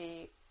is going to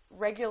be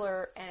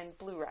regular and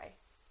Blu-ray.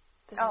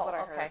 This is what I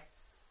heard.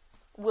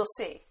 We'll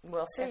see.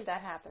 We'll see if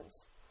that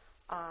happens.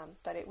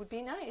 But it would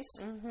be nice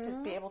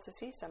to be able to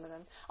see some of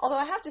them. Although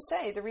I have to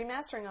say, the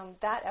remastering on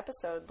that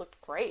episode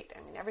looked great.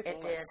 I mean, everything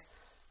was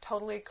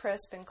totally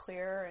crisp and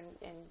clear,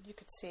 and you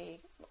could see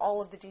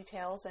all of the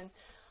details.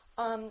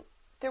 And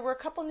there were a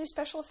couple new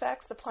special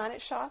effects, the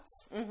planet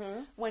shots,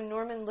 when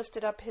Norman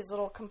lifted up his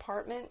little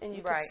compartment and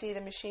you could see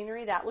the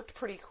machinery. That looked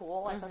pretty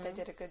cool. I thought they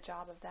did a good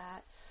job of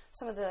that.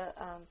 Some of the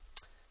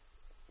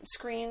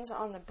screens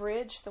on the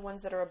bridge, the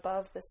ones that are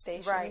above the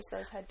stations,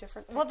 those had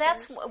different pictures. Well,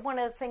 that's one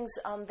of the things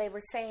they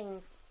were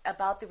saying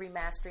about the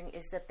remastering,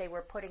 is that they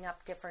were putting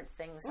up different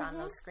things on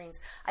those screens,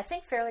 I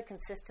think fairly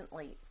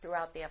consistently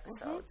throughout the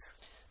episodes.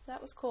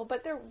 That was cool.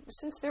 But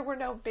since there were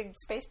no big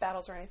space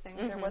battles or anything,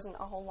 there wasn't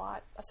a whole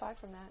lot aside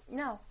from that.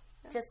 No.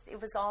 Just, it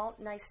was all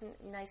nice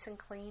and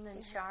clean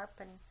and sharp,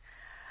 and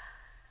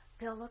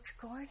Bill looked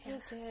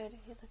gorgeous. He did.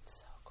 He looked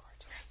so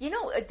gorgeous. You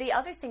know, the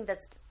other thing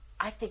that's,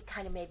 I think,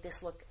 kind of made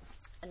this look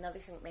another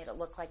thing that made it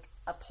look like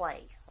a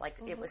play, like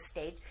it was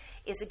staged,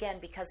 is again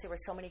because there were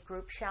so many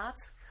group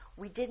shots.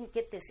 We didn't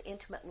get this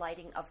intimate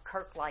lighting of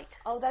Kirk light.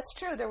 Oh, that's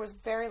true. There was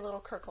very little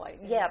Kirk light.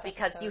 Yeah,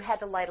 because you had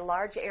to light a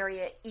large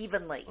area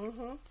evenly.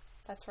 Mm-hmm.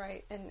 That's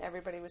right, and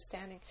everybody was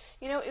standing.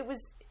 You know, it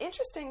was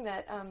interesting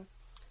that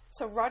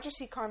so Roger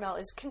C. Carmel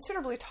is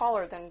considerably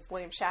taller than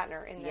William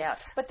Shatner in this,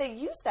 yes. But they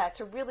used that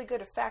to really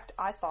good effect.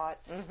 I thought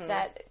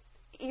that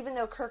even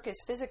though Kirk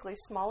is physically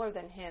smaller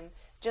than him,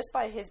 just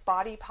by his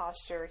body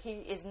posture, he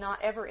is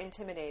not ever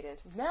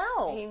intimidated.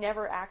 No. He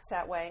never acts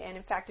that way, and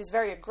in fact is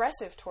very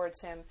aggressive towards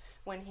him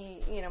when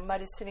he,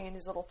 Mudd is sitting in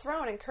his little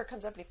throne, and Kirk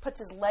comes up and he puts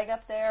his leg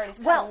up there, and he's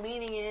kind of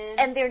leaning in.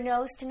 And they're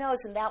nose to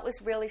nose, and that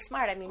was really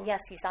smart. I mean, yes,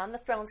 he's on the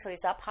throne, so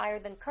he's up higher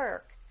than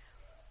Kirk,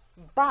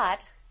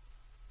 but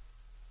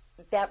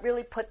that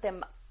really put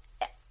them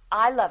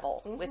eye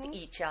level with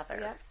each other.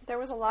 Yeah, there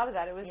was a lot of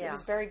that. It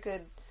was very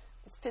good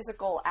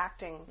physical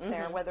acting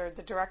there, whether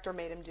the director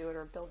made him do it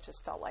or Bill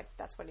just felt like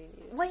that's what he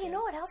needed to do. Well, you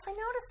know what else I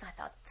noticed? I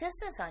thought, this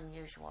is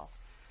unusual.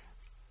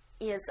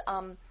 Is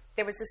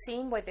there was a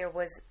scene where there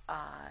was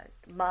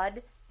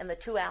Mudd and the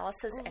two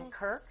Alices and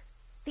Kirk.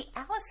 The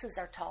Alices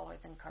are taller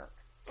than Kirk.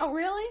 Oh,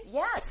 really?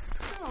 Yes.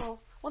 Oh,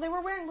 well, they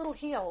were wearing little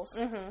heels,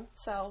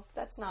 so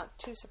that's not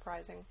too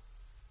surprising.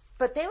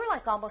 But they were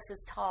like almost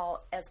as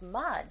tall as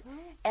Mudd.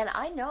 And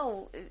I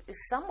know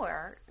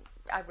somewhere,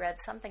 I read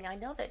something, I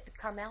know that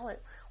Carmel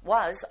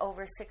was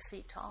over 6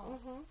 feet tall.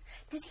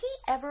 Did he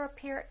ever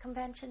appear at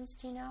conventions,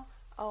 do you know?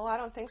 Oh, I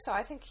don't think so.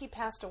 I think he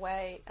passed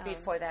away.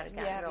 Before that had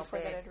gotten real before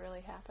big. that had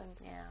really happened.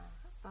 Yeah.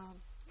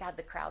 God,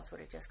 the crowds would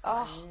have just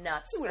gone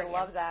nuts. He would have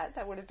loved that.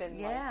 That would have been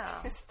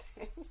like his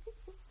thing.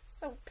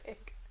 So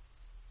big.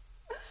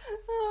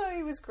 Oh,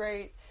 he was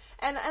great.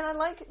 And I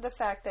like the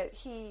fact that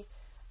he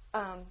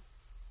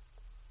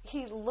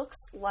looks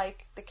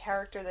like the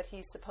character that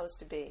he's supposed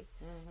to be.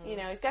 You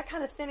know, he's got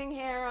kind of thinning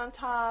hair on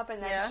top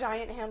and that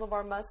giant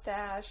handlebar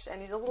mustache, and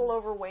he's a little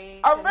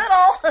overweight.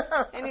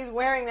 And he's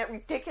wearing that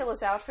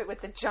ridiculous outfit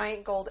with the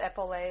giant gold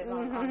epaulets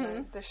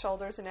on the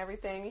shoulders and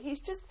everything. He's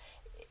just,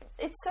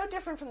 it's so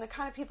different from the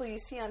kind of people you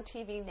see on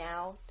TV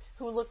now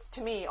who look,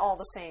 to me, all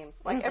the same.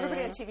 Like,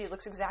 everybody on TV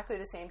looks exactly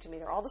the same to me.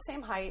 They're all the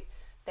same height.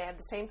 They have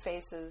the same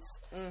faces.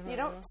 You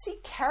don't see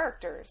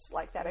characters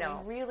like that. I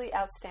mean, really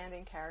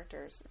outstanding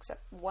characters,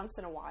 except once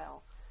in a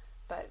while.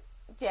 But,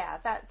 yeah,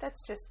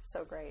 that's just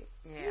so great.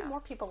 Yeah. We need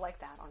more people like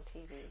that on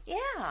TV.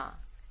 Yeah.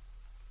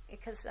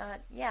 Because,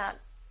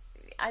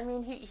 I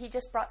mean, he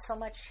just brought so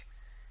much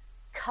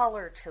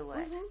color to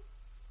it.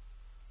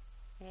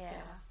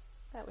 Yeah.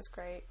 That was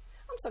great.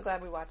 I'm so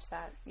glad we watched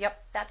that.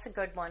 Yep, that's a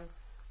good one.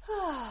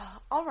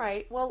 All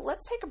right. Well,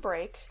 let's take a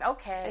break.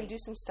 Okay. And do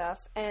some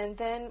stuff. And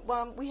then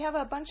we have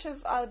a bunch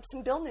of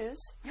some Bill news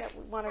that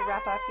we want to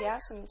wrap up. Yeah,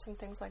 some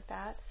things like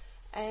that.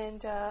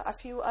 And a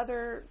few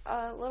other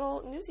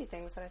little newsy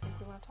things that I think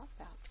we want to talk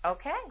about.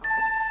 Okay.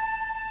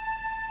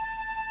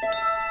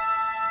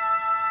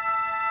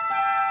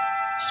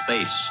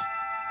 Space.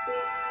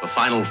 The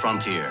final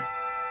frontier.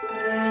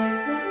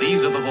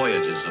 These are the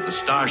voyages of the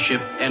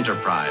Starship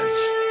Enterprise.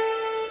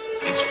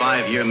 Its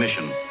 5-year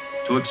mission: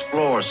 to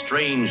explore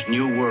strange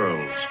new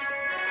worlds,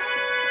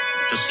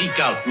 to seek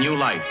out new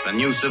life and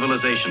new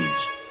civilizations,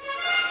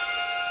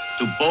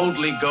 to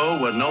boldly go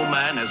where no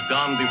man has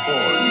gone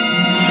before.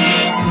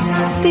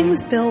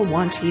 Things Bill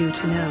wants you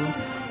to know.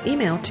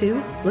 Email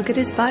to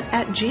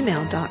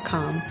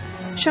lookathisbutt@gmail.com.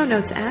 Show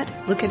notes at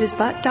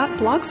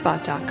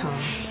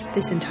lookathisbutt.blogspot.com.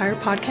 This entire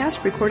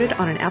podcast recorded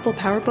on an Apple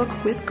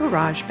PowerBook with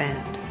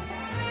GarageBand.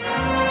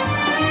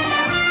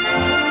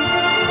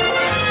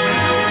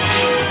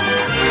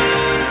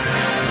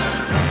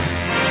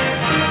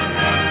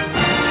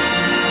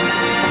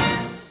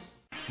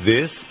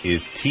 This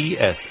is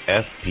TSFPN.com,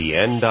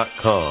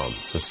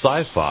 the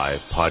Sci-Fi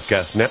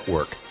Podcast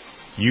Network.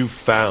 You've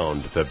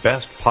found the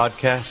best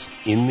podcasts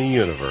in the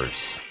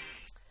universe.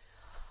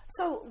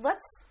 So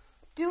let's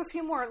do a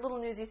few more little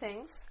newsy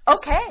things.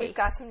 Okay. We've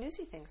got some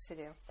newsy things to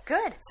do.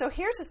 Good. So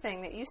here's a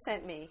thing that you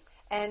sent me,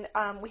 and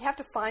we have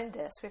to find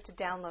this. We have to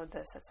download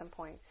this at some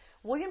point.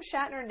 William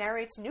Shatner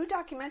narrates new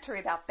documentary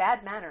about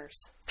bad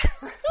manners.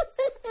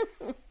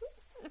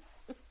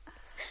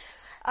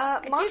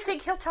 Do you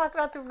think he'll talk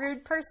about the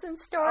rude person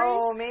stories?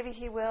 Oh, maybe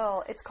he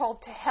will. It's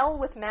called To Hell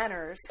with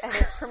Manners, and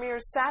it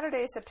premieres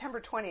Saturday, September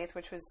 20th,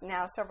 which was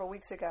now several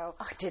weeks ago.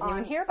 Oh, I didn't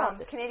even hear about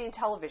this. Canadian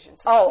television.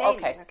 So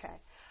Canadian.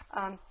 Okay.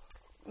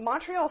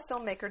 Montreal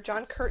filmmaker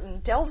John Curtin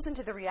delves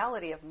into the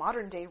reality of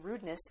modern-day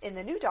rudeness in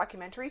the new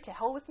documentary To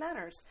Hell with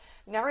Manners.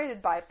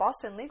 Narrated by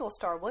Boston legal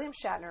star William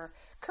Shatner,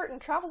 Curtin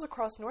travels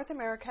across North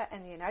America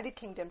and the United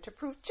Kingdom to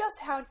prove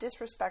just how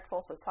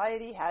disrespectful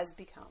society has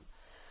become.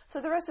 So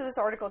the rest of this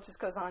article just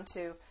goes on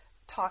to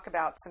talk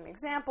about some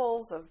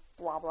examples of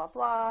blah, blah,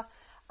 blah.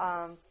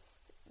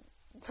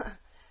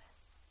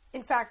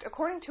 In fact,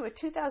 according to a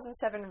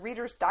 2007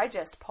 Reader's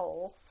Digest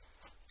poll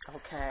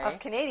of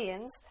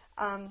Canadians,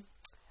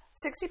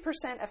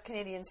 60% of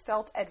Canadians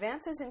felt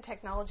advances in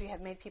technology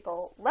have made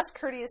people less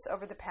courteous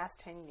over the past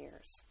 10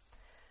 years.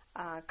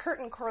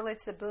 Curtin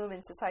correlates the boom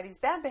in society's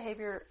bad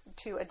behavior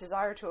to a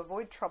desire to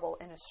avoid trouble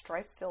in a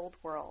strife-filled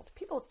world.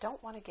 People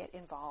don't want to get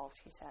involved,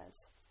 he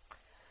says.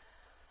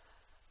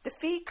 The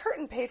fee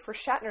Curtin paid for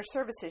Shatner's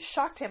services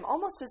shocked him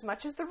almost as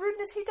much as the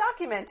rudeness he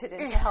documented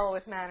in To Hell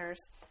with Manners.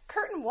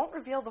 Curtin won't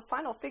reveal the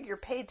final figure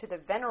paid to the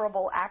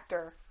venerable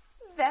actor.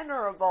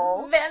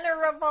 Venerable.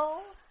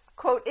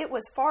 Quote, it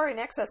was far in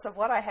excess of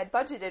what I had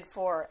budgeted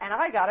for, and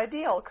I got a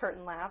deal,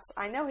 Curtin laughs.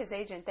 I know his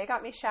agent. They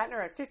got me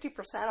Shatner at 50%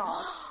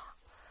 off.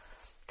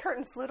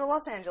 Curtin flew to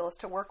Los Angeles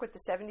to work with the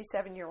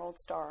 77-year-old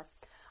star.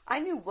 I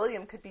knew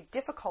William could be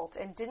difficult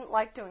and didn't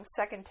like doing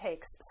second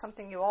takes,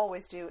 something you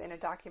always do in a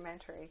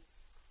documentary.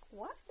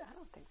 What? I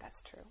don't think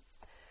that's true.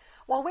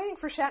 While waiting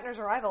for Shatner's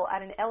arrival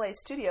at an LA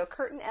studio,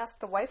 Curtin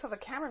asked the wife of a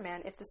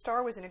cameraman if the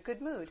star was in a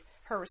good mood.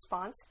 Her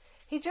response,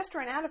 he just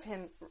ran out of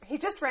here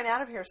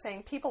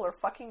saying people are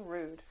fucking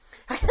rude.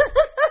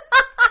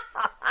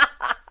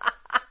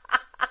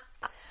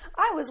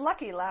 I was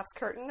lucky, laughs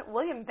Curtin.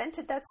 William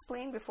vented that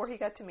spleen before he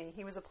got to me.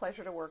 He was a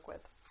pleasure to work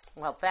with.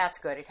 Well, that's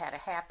good. It had a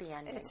happy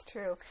ending. It's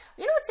true.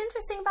 You know what's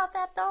interesting about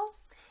that, though?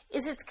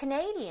 Is it's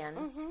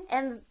Canadian,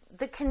 and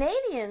the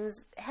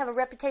Canadians have a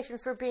reputation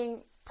for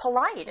being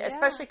polite,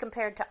 especially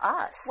compared to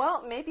us.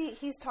 Well, maybe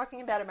he's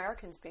talking about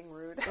Americans being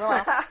rude.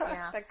 Well,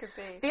 yeah. That could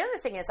be. The other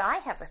thing is I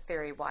have a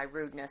theory why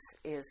rudeness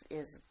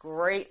is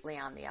greatly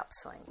on the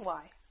upswing.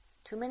 Why?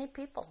 Too many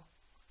people.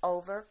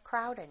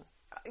 Overcrowding.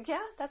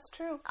 Yeah, that's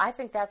true. I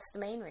think that's the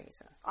main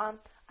reason.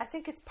 I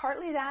think it's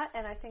partly that,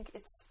 and I think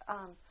it's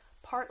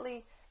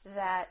partly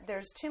that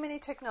there's too many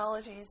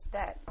technologies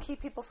that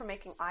keep people from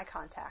making eye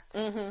contact.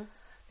 Mm-hmm.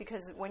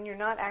 Because when you're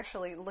not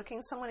actually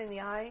looking someone in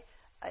the eye,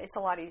 it's a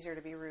lot easier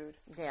to be rude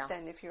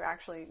than if you're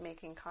actually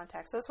making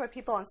contact. So that's why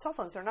people on cell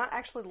phones, they're not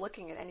actually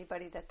looking at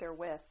anybody that they're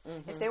with.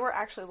 Mm-hmm. If they were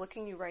actually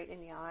looking you right in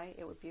the eye,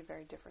 it would be a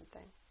very different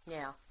thing.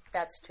 Yeah,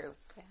 that's true.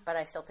 Yeah. But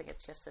I still think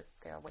it's just that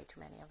there are way too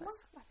many of us. Well,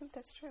 I think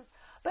that's true.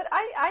 But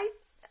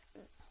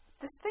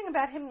this thing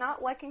about him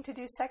not liking to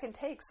do second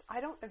takes, I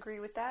don't agree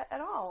with that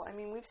at all. I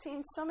mean, we've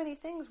seen so many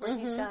things where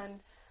he's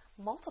done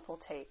multiple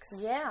takes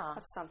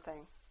of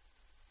something.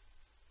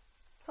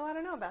 So I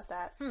don't know about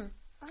that. I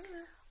don't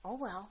know. Oh,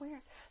 well.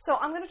 Weird. So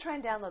I'm going to try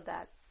and download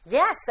that.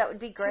 Yes, that would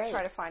be great. To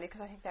try to find it,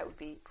 because I think that would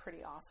be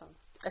pretty awesome.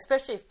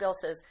 Especially if Bill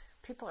says,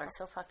 people are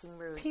so fucking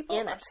rude. People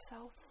are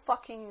so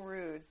fucking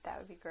rude. That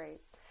would be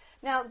great.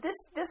 Now,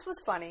 this was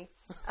funny.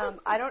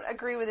 I don't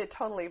agree with it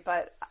totally,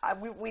 but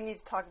we need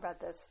to talk about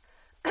this.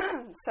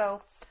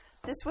 So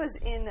this was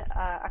in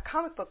a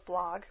comic book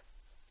blog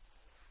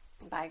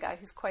by a guy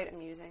who's quite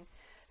amusing.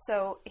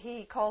 So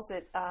he calls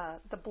it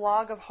the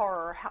Blog of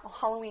Horror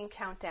Halloween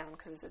Countdown,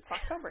 because it's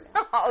October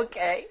now.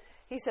 Okay.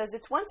 He says,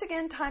 it's once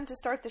again time to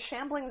start the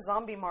shambling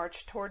zombie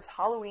march towards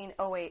Halloween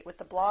 08 with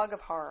the Blog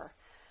of Horror.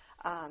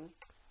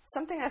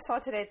 Something I saw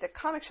today at the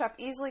comic shop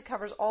easily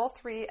covers all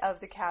three of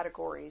the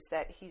categories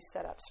that he's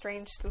set up: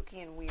 strange, spooky,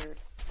 and weird.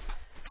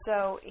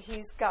 So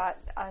he's got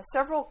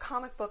several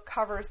comic book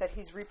covers that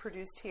he's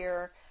reproduced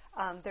here.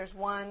 There's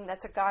one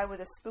that's a guy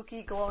with a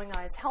spooky glowing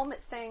eyes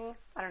helmet thing.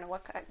 I don't know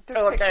what kind. There's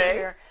a picture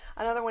here.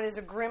 Another one is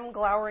a grim,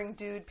 glowering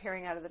dude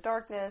peering out of the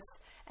darkness.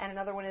 And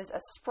another one is a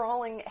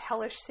sprawling,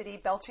 hellish city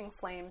belching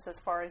flames as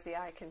far as the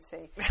eye can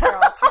see. Here,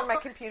 I'll turn my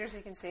computer so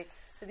you can see.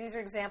 So these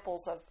are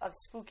examples of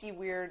spooky,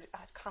 weird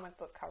comic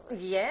book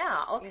covers.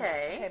 Yeah, okay. You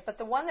know, okay, but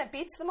the one that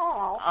beats them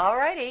all...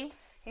 Alrighty.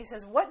 He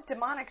says, what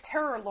demonic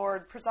terror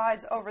lord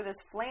presides over this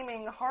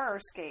flaming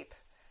horrorscape?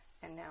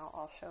 And now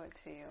I'll show it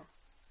to you.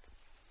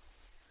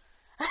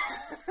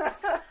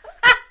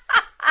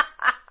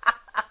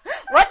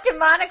 What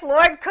demonic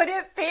lord could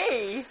it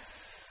be?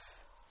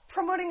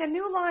 Promoting a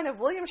new line of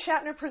William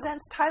Shatner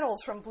Presents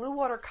titles from Blue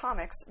Water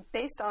Comics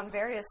based on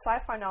various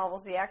sci-fi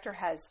novels the actor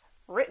has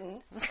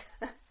written.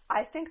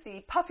 I think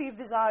the puffy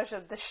visage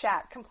of the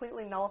Shat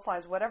completely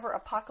nullifies whatever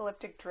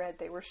apocalyptic dread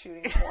they were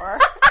shooting for.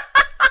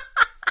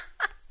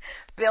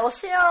 Bill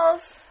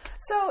Shills.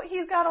 So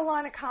he's got a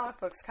line of comic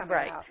books coming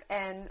out,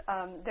 and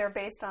they're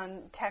based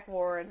on Tech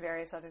War and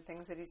various other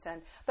things that he's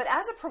done. But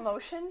as a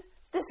promotion,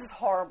 this is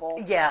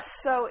horrible. Yes.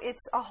 So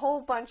it's a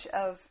whole bunch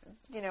of,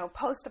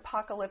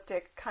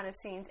 post-apocalyptic kind of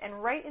scenes,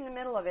 and right in the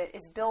middle of it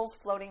is Bill's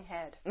floating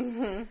head,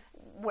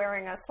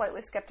 wearing a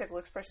slightly skeptical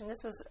expression.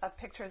 This was a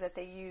picture that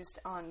they used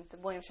on the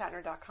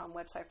WilliamShatner.com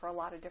website for a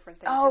lot of different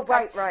things. Oh,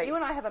 right. You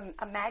and I have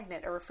a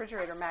magnet, a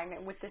refrigerator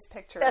magnet, with this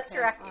picture That's of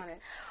him right. on it.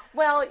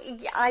 Well,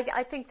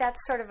 I think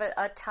that's sort of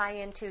a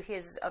tie-in to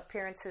his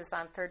appearances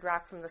on Third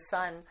Rock from the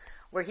Sun,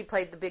 where he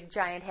played the big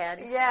giant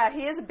head. Yeah,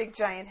 he is a big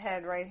giant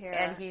head right here.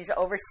 And he's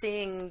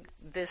overseeing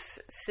this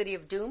City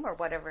of Doom or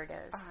whatever it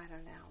is. I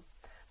don't know.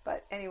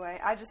 But anyway,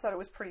 I just thought it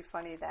was pretty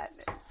funny that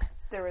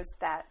there was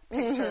that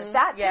picture.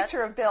 That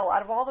picture of Bill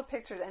out of all the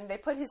pictures, and they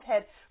put his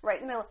head right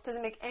in the middle. It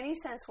doesn't make any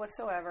sense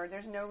whatsoever.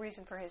 There's no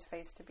reason for his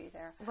face to be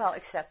there. Well,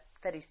 except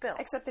that he's Bill.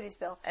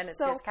 And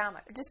it's his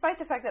comic. Despite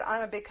the fact that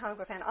I'm a big comic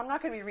book fan, I'm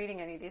not going to be reading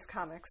any of these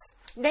comics.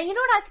 Now, you know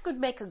what I think would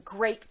make a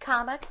great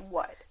comic?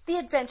 What? The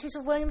Adventures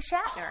of William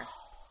Shatner.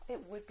 It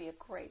would be a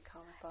great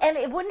comic book. And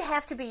it wouldn't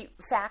have to be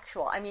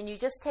factual. I mean, you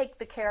just take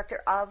the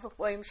character of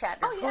William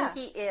Shatner, who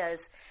he is,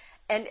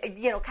 and,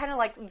 kind of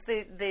like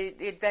the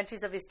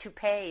adventures of his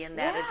toupee and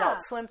that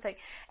Adult Swim thing,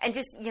 and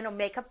just,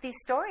 make up these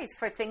stories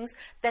for things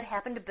that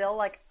happen to Bill,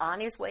 like on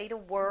his way to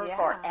work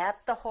or at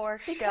the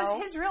horse show.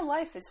 Because his real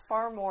life is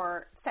far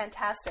more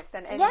fantastic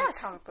than any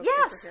comic book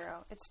superhero.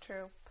 It's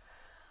true.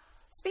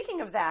 Speaking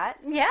of that...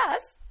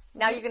 Yes.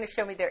 Now you're going to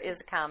show me there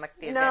is a comic.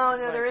 No,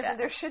 there isn't.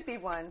 There should be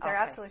one. There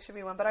absolutely should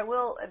be one. But I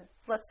will,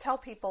 let's tell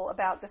people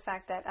about the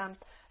fact that,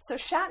 so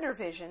Shatner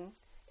Vision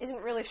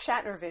isn't really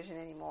Shatner Vision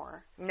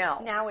anymore.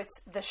 No. Now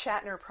it's the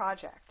Shatner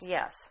Project.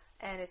 Yes.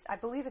 And I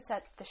believe it's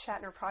at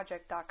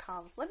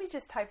theshatnerproject.com. Let me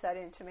just type that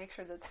in to make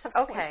sure that that's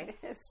what it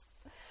is.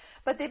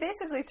 But they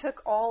basically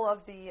took all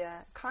of the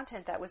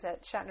content that was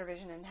at Shatner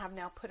Vision and have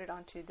now put it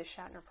onto the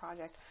Shatner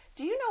Project.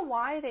 Do you know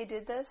why they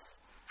did this?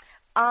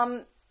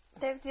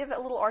 Do you have a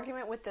little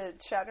argument with the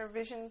Shatner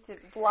Vision, the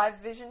Live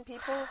Vision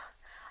people?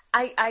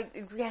 I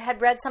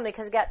had read something,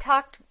 because it got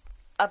talked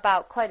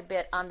about quite a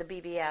bit on the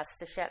BBS,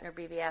 the Shatner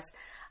BBS,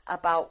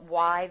 about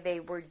why they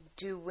were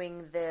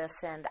doing this,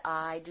 and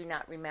I do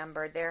not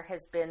remember. There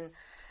has been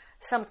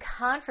some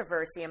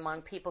controversy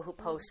among people who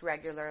post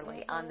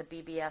regularly on the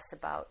BBS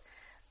about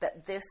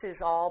that this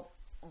is all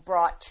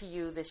brought to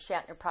you, the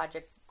Shatner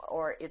Project,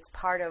 or it's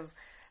part of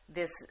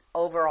this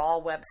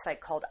overall website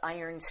called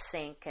Iron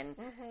Sink, and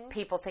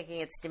people thinking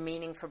it's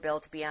demeaning for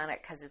Bill to be on it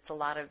because it's a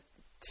lot of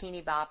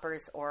teeny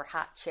boppers or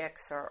hot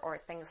chicks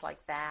or things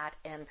like that.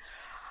 And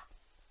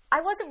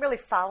I wasn't really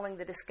following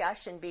the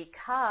discussion,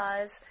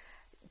 because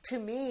to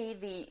me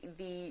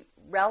the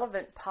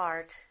relevant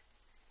part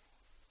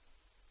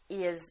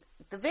is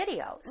the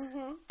videos.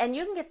 And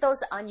you can get those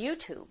on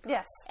YouTube.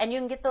 Yes. And you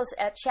can get those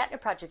at Shatner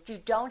Project.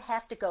 You don't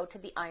have to go to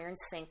the Iron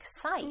Sink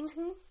site.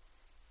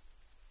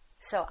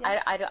 So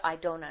I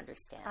don't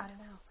understand. I don't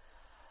know.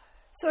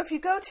 So if you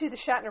go to the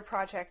Shatner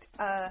Project,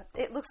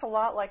 it looks a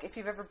lot like, if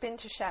you've ever been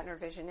to Shatner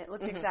Vision, it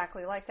looked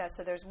exactly like that.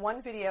 So there's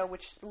one video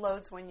which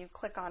loads when you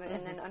click on it,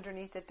 and then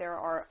underneath it there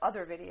are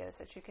other videos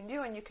that you can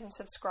do, and you can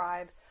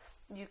subscribe.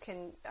 You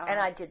can... and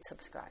I did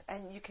subscribe.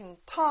 And you can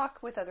talk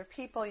with other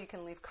people. You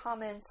can leave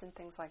comments and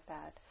things like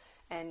that.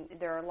 And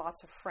there are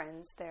lots of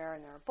friends there,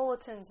 and there are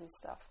bulletins and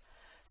stuff.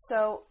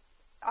 So...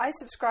 I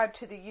subscribe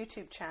to the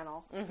YouTube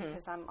channel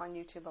because I'm on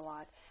YouTube a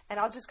lot. And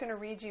I'm just going to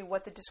read you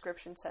what the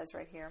description says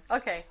right here.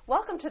 Okay.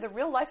 Welcome to the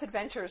real-life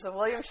adventures of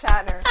William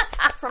Shatner.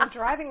 From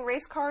driving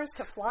race cars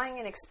to flying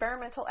in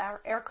experimental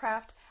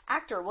aircraft,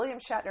 actor William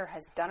Shatner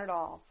has done it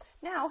all.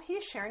 Now he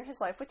is sharing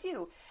his life with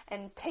you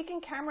and taking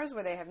cameras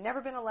where they have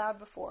never been allowed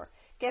before.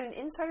 Get an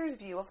insider's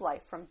view of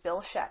life from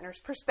Bill Shatner's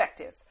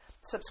perspective.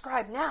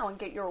 Subscribe now and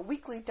get your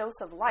weekly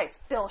dose of life,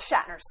 Bill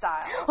Shatner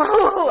style.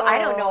 Ooh, I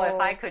don't know if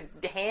I could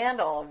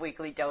handle a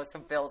weekly dose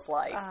of Bill's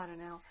life. I don't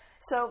know.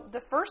 So the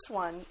first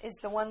one is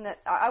the one that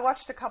I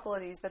watched a couple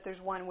of these, but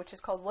there's one which is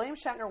called William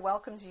Shatner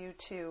Welcomes You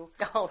to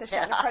the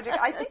Shatner Project.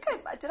 I think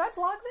did I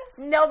blog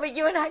this? No, but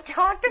you and I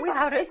talked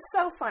about it. It's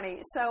so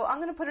funny. So I'm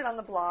going to put it on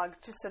the blog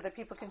just so that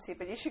people can see.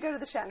 But you should go to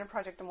the Shatner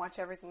Project and watch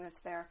everything that's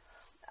there.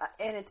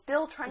 And it's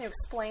Bill trying to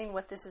explain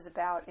what this is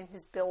about in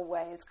his Bill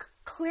way. It's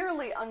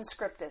clearly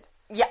unscripted.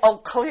 Yeah,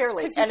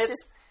 clearly. And it's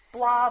just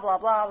blah, blah,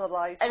 blah, blah,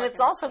 blah. And it's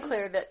also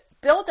clear that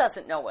Bill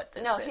doesn't know what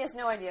this is. No, he has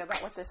no idea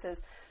about what this is.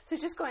 So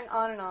he's just going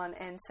on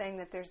and saying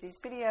that there's these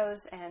videos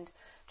and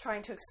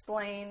trying to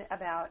explain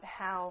about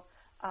how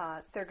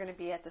they're going to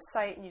be at the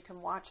site and you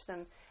can watch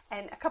them.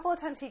 And a couple of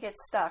times he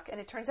gets stuck,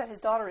 and it turns out his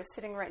daughter is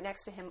sitting right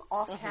next to him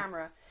off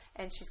camera,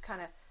 and she's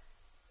kind of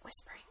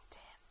whispering to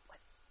him,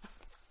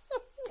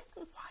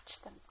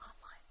 watch them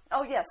online.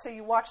 Oh, yeah, so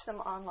you watch them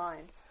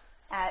online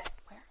at,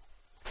 where?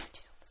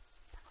 YouTube.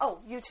 Oh,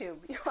 YouTube.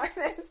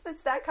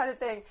 It's that kind of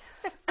thing.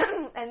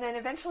 And then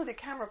eventually the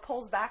camera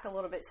pulls back a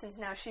little bit, since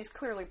now she's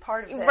clearly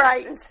part of this,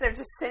 right, instead of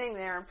just sitting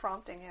there and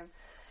prompting him.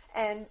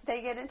 And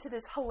they get into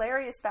this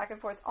hilarious back and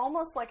forth,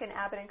 almost like an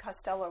Abbott and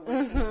Costello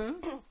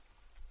routine,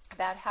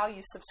 about how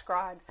you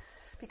subscribe.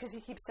 Because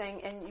he keeps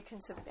saying, and you can,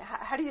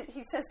 how do you,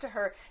 he says to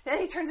her, then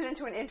he turns it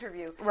into an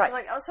interview. Right. He's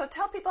like, oh, so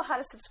tell people how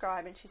to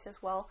subscribe. And she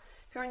says, well,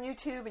 if you're on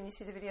YouTube and you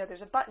see the video,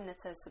 there's a button that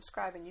says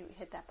subscribe, and you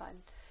hit that button.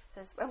 It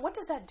says, and what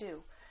does that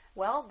do?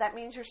 Well, that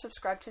means you're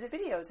subscribed to the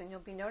videos, and you'll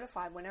be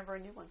notified whenever a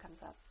new one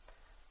comes up.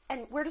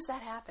 And where does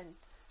that happen?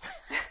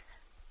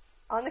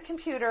 On the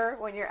computer,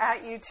 when you're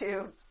at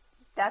YouTube,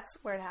 that's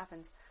where it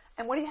happens.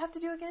 And what do you have to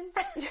do again?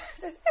 You have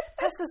to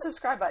press the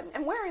subscribe button.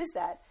 And where is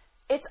that?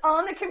 It's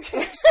on the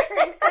computer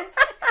screen. And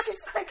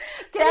she's like,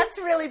 that's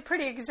really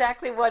pretty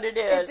exactly what it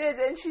is. It is.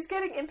 And she's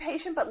getting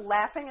impatient but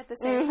laughing at the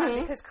same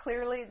time, because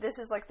clearly this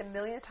is like the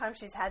millionth time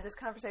she's had this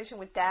conversation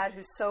with Dad,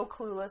 who's so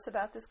clueless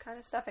about this kind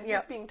of stuff. And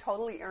he's being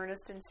totally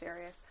earnest and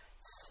serious.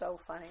 It's so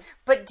funny.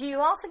 But do you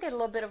also get a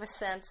little bit of a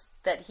sense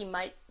that he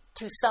might,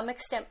 to some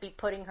extent, be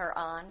putting her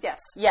on? Yes.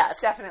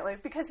 Yes. Definitely.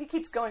 Because he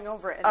keeps going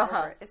over it and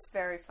over it. It's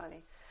very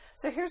funny.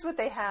 So here's what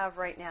they have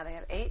right now. They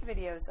have 8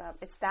 videos up.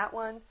 It's that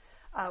one.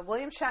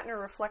 William Shatner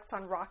reflects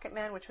on Rocket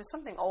Man, which was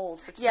something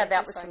old. Which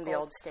that was from the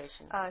old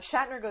station.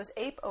 Shatner goes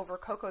ape over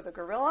Coco the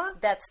gorilla.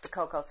 That's the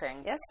Coco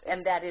thing. Yes.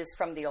 And that is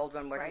from the old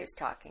one where he's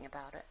talking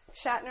about it.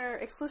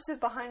 Shatner, exclusive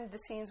behind the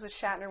scenes with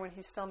Shatner when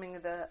he's filming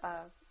the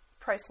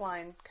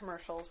Priceline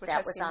commercials, which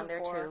I've seen on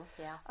before. There too,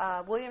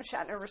 yeah. William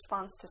Shatner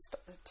responds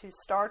to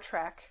Star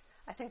Trek.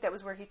 I think that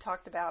was where he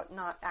talked about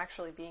not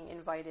actually being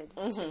invited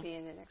to be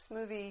in the next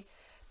movie.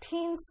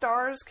 Teen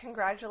stars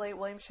congratulate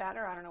William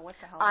Shatner. I don't know what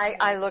the hell.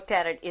 I looked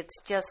at it. It's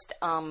just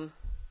some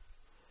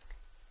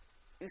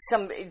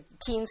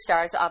teen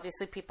stars,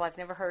 obviously people I've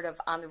never heard of,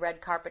 on the red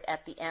carpet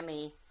at the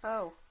Emmy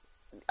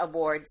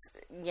Awards,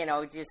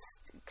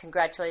 just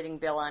congratulating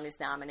Bill on his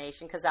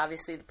nomination, because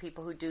obviously the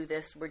people who do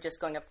this were just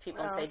going up to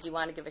people and say, do you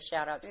want to give a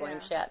shout-out to William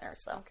Shatner?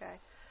 So. Okay.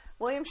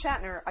 William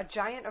Shatner, a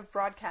giant of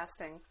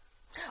broadcasting.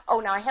 Oh,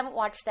 now I haven't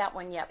watched that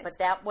one yet, but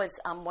that was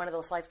one of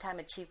those Lifetime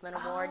Achievement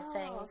Award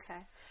things. Okay.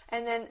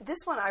 And then this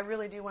one I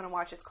really do want to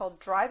watch. It's called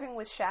Driving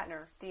with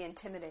Shatner, The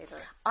Intimidator.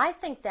 I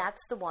think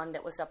that's the one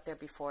that was up there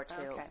before, too.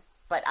 Okay.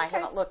 But I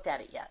haven't looked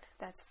at it yet.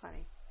 That's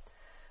funny.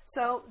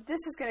 So this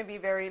is going to be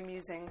very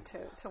amusing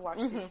to watch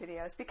these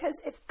videos, because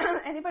if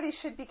anybody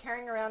should be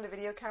carrying around a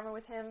video camera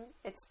with him,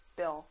 it's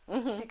Bill,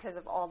 because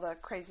of all the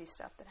crazy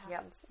stuff that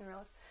happens in real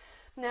life.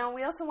 Now,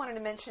 we also wanted to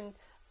mention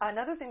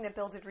another thing that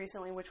Bill did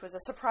recently, which was a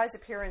surprise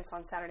appearance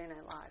on Saturday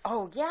Night Live.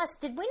 Oh, yes.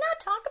 Did we not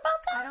talk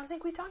about that? I don't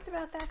think we talked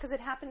about that, because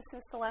it happened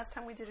since the last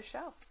time we did a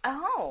show.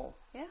 Oh.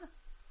 Yeah.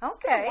 Okay. It's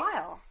been a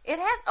while. It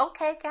has.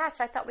 Okay, gosh,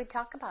 I thought we'd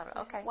talk about it.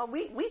 Okay. Well,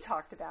 we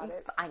talked about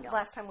it. I know.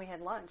 Last time we had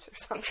lunch or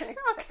something.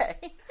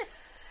 Okay.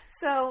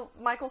 So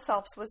Michael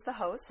Phelps was the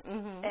host,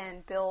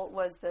 and Bill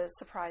was the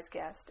surprise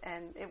guest,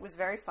 and it was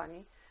very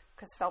funny,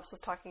 because Phelps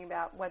was talking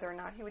about whether or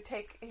not he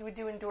would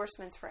do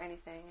endorsements for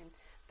anything, and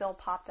Bill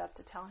popped up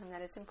to tell him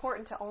that it's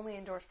important to only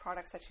endorse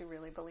products that you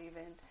really believe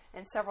in,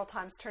 and several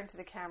times turned to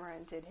the camera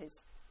and did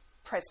his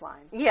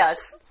Priceline. Yes.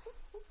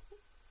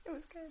 It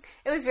was good.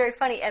 It was very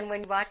funny, and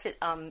when you watch it,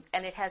 and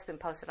it has been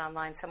posted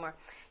online somewhere,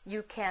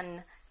 you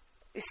can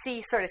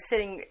see sort of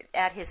sitting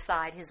at his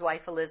side his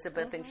wife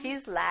Elizabeth, and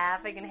she's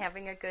laughing and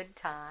having a good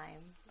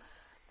time.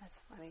 That's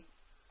funny.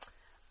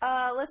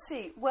 Let's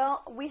see.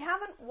 Well, we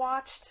haven't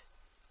watched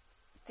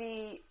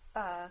the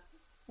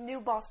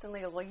new Boston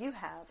Legal. Well, you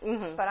have,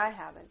 but I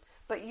haven't.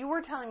 But you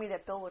were telling me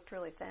that Bill looked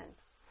really thin.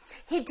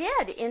 He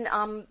did in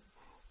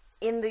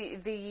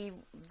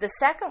the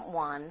second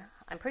one.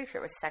 I'm pretty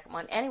sure it was the second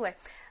one. Anyway,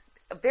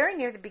 very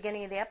near the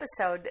beginning of the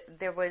episode,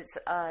 there was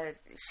a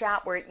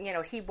shot where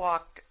he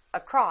walked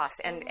across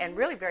and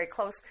really very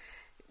close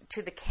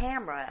to the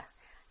camera,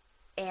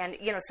 and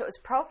so it was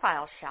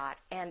profile shot,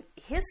 and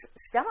his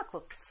stomach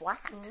looked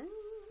flat.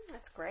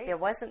 That's great. There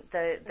wasn't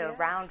the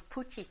round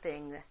poochy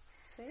thing.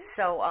 See?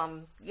 So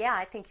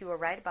I think you were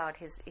right about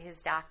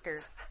his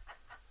doctor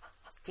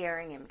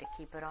daring him to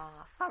keep it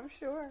off. I'm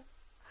sure.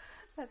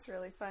 That's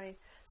really funny.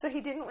 So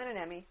he didn't win an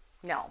Emmy.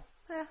 No.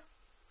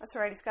 That's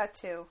all right. He's got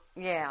 2.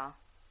 Yeah,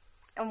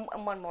 and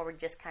one more would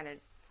just kind of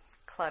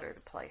clutter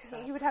the place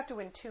up. He would have to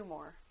win 2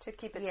 more to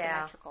keep it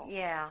symmetrical.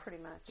 Yeah. Pretty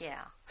much.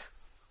 Yeah.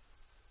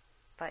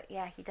 But,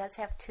 he does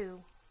have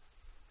 2.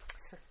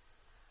 So.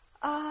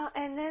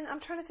 And then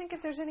I'm trying to think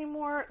if there's any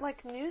more,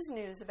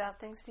 news about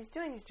things that he's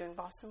doing. He's doing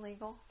Boston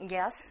Legal.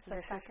 Yes. So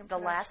this is the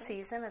last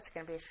season. It's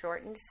going to be a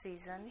shortened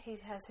season. He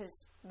has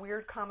his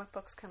weird comic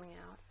books coming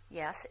out.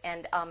 Yes.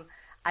 And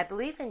I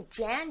believe in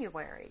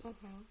January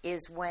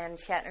is when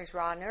Shatner's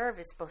Raw Nerve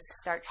is supposed to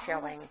start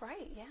showing. Oh, that's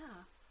right. Yeah.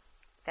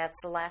 That's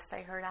the last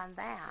I heard on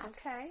that.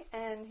 Okay,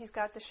 and he's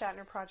got the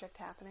Shatner Project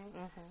happening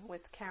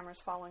with cameras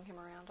following him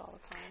around all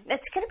the time.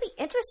 It's going to be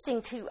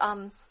interesting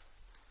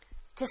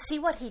to see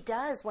what he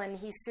does when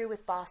he's through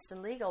with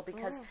Boston Legal,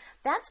 because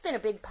that's been a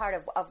big part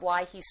of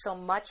why he's so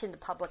much in the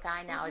public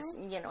eye now, is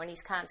and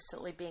he's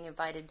constantly being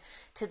invited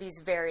to these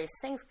various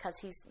things because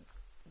he's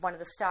one of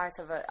the stars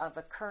of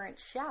a current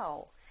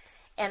show.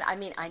 And I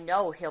mean, I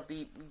know he'll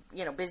be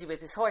busy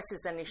with his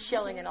horses and his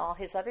shilling and all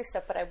his other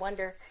stuff, but I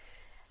wonder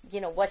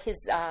what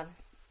his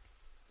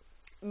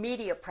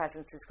media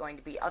presence is going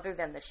to be other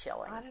than the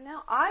shilling. I don't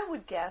know. I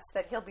would guess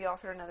that he'll be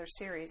offered another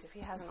series if he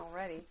hasn't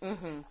already.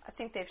 I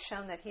think they've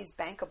shown that he's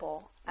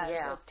bankable as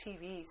a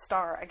TV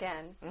star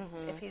again.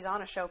 If he's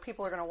on a show,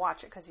 people are going to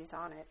watch it because he's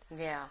on it.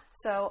 Yeah.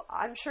 So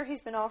I'm sure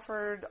he's been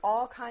offered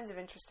all kinds of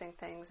interesting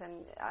things,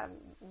 and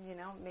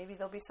maybe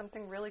there'll be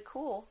something really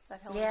cool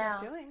that he'll end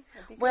up doing.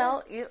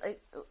 Well,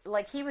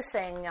 like he was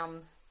saying,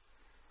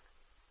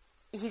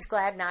 he's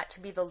glad not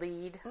to be the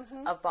lead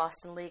of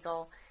Boston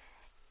Legal,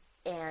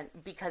 and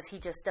because he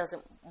just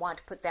doesn't want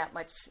to put that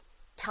much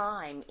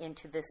time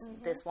into this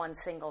one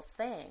single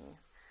thing.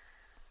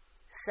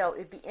 So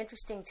it'd be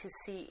interesting to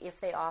see if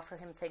they offer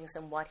him things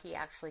and what he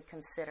actually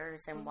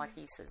considers and what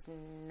he says,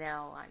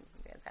 no,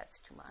 that's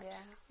too much. Yeah.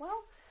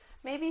 Well,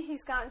 maybe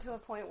he's gotten to a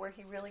point where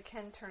he really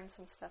can turn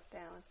some stuff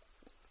down.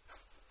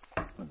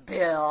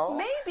 Bill.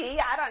 Maybe.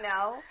 I don't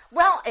know.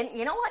 Well, and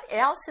you know what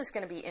else is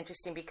going to be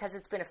interesting, because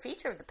it's been a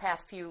feature of the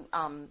past few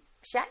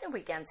Shatner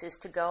weekends, is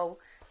to go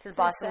to the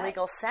Boston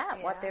Legal set.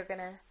 Yeah. What they're going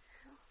to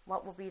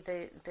what will be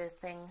the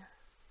thing?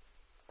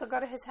 They'll go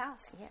to his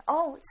house. Yeah.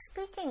 Oh,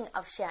 speaking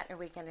of Shatner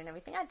Weekend and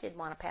everything, I did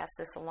want to pass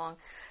this along.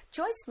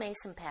 Joyce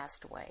Mason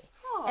passed away.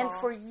 Oh. And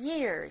for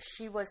years,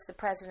 she was the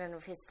president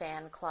of his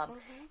fan club.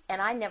 Mm-hmm.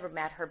 And I never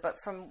met her,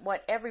 but from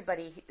what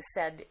everybody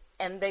said,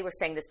 and they were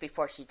saying this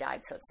before she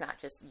died, so it's not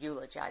just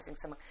eulogizing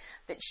someone,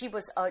 that she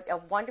was a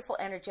wonderful,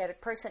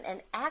 energetic person.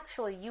 And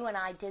actually, you and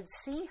I did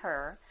see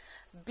her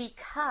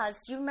because,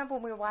 do you remember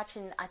when we were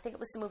watching, I think it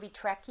was the movie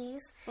Trekkies,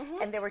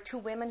 mm-hmm. and there were two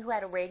women who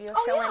had a radio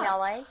show in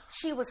L.A.?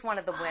 She was one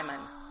of the women.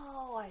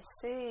 Oh, I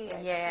see.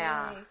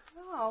 I see.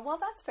 Oh, well,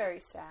 that's very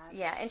sad.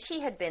 Yeah, and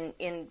she had been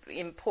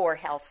in poor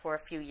health for a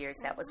few years.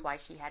 That was why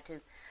she had to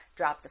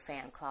drop the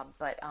fan club.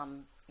 But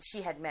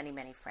she had many,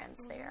 many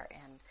friends there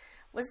and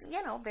was,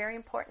 very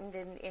important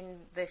in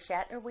the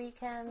Shatner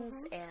weekends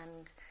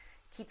and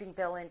keeping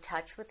Bill in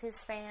touch with his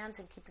fans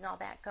and keeping all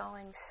that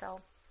going.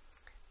 So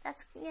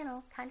that's,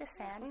 kind of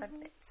sad, but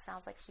it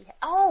sounds like she had...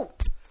 Oh!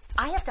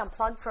 I have to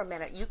unplug for a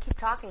minute. You keep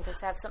talking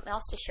because I have something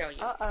else to show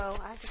you. Uh-oh.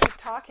 I have to keep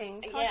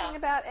talking. Talking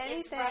about anything.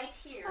 It's right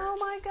here. Oh,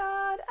 my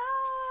God.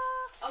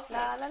 Ah. Okay.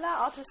 La, la,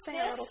 la. I'll just sing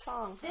a little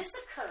song. This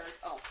occurred...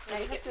 Oh, now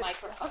you have to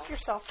hook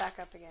yourself back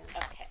up again.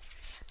 Okay.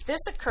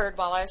 This occurred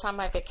while I was on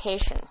my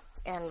vacation,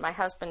 and my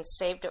husband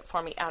saved it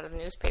for me out of the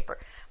newspaper.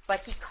 But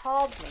he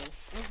called me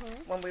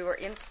when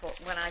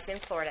I was in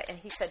Florida, and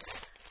he said,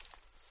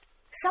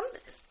 some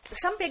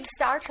big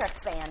Star Trek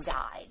fan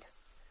died.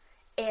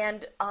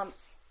 And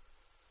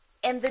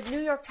the New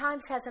York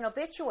Times has an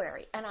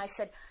obituary. And I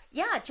said,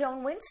 yeah,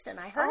 Joan Winston.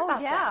 I heard about that.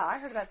 Oh, yeah, I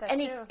heard about that,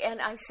 too.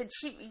 And I said,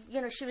 she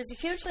was a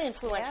hugely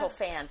influential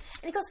fan. And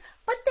he goes,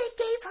 but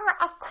they gave her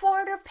a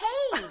quarter page.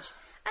 I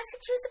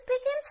said, she was a big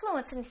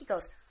influence. And he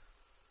goes,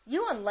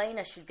 you and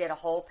Lena should get a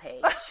whole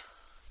page.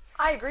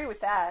 I agree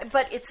with that.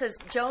 But it says,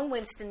 Joan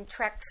Winston,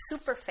 Trek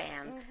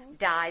superfan,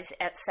 dies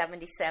at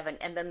 77.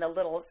 And then the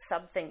little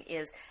sub-thing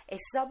is, a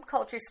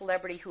subculture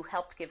celebrity who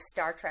helped give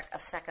Star Trek a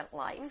second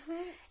life.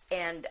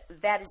 And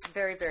that is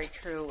very, very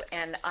true.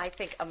 And I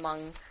think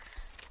among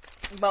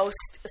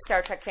most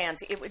Star Trek fans,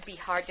 it would be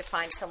hard to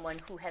find someone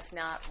who has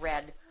not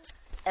read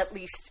at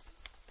least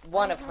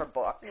one of her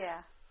books.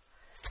 Yeah.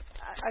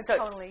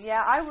 Totally.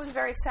 Yeah, I was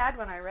very sad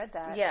when I read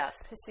that. Yes.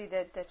 To see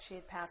that she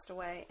had passed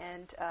away.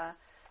 And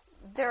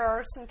there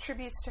are some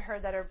tributes to her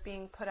that are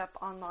being put up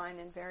online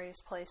in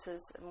various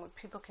places where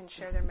people can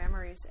share their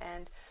memories.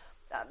 And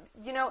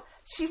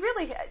she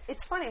really,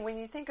 it's funny, when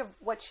you think of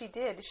what she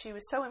did, she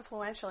was so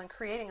influential in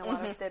creating a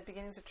lot of the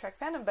beginnings of Trek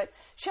fandom, but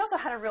she also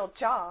had a real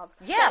job.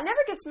 Yes. It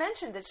never gets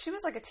mentioned that she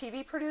was like a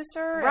TV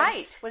producer.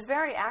 Right. And was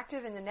very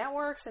active in the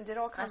networks and did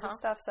all kinds of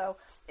stuff. So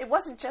it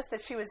wasn't just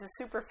that she was a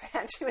super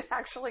fan. She was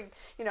actually,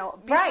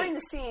 behind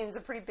the scenes,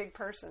 a pretty big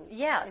person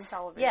in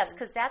television. Yes,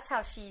 because that's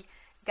how she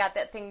got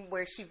that thing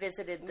where she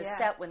visited the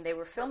set when they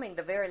were filming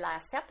the very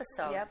last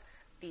episode. Yep.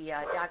 The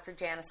Dr.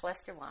 Janice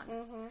Lester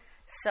one.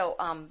 So,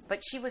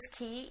 but she was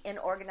key in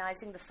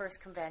organizing the first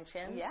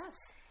conventions.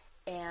 Yes.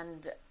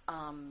 And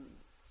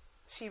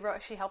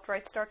she helped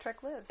write Star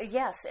Trek Lives.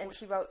 Yes, and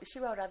she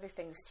wrote other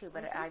things too,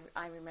 but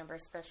I remember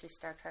especially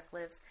Star Trek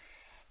Lives.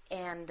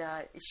 And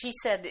she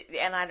said,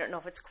 and I don't know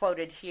if it's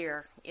quoted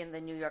here in the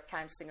New York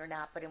Times thing or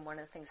not, but in one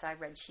of the things I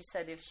read, she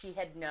said if she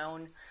had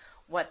known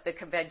what the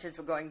conventions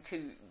were going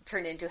to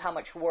turn into, how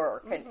much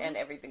work and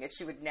everything, that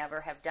she would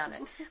never have done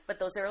it. But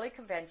those early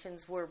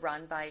conventions were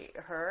run by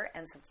her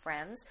and some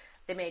friends.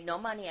 They made no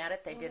money at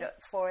it. They did it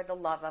for the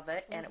love of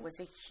it, and it was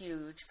a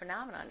huge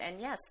phenomenon. And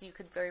yes, you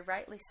could very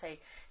rightly say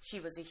she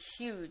was a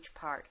huge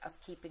part of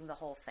keeping the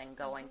whole thing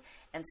going.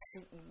 And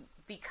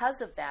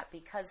because of that,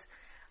 because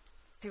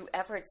through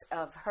efforts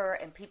of her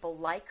and people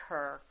like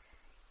her,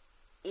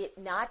 it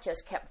not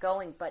just kept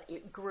going, but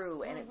it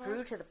grew, and it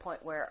grew to the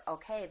point where,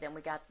 okay, then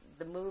we got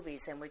the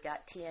movies, and we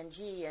got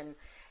TNG,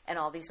 and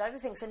all these other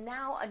things, and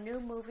now a new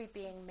movie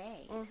being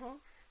made.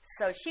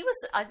 So she was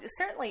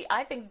certainly,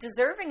 I think,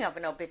 deserving of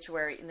an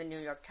obituary in the New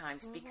York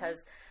Times,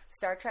 because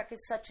Star Trek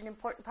is such an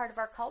important part of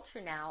our culture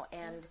now,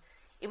 and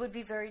it would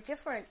be very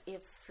different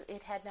if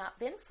it had not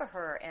been for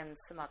her and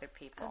some other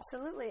people.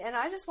 Absolutely. And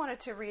I just wanted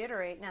to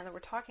reiterate, now that we're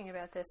talking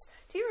about this,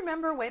 do you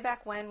remember way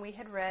back when we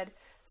had read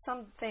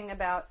something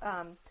about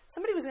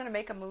somebody was going to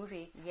make a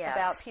movie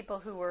about people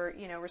who were,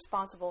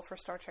 responsible for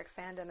Star Trek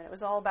fandom, and it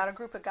was all about a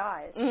group of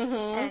guys.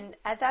 And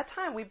at that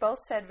time, we both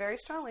said very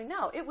strongly,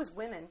 no, it was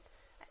women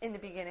in the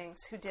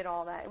beginnings who did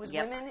all that. It was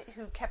women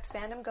who kept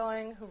fandom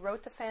going, who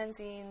wrote the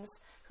fanzines,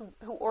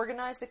 who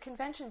organized the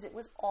conventions. It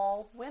was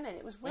all women.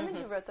 It was women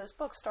who wrote those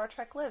books, Star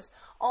Trek Lives.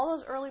 All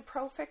those early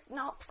pro-fic,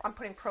 I'm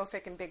putting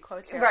pro-fic in big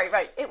quotes here.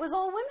 Right. It was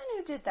all women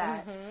who did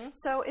that.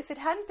 So if it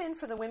hadn't been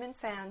for the women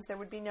fans, there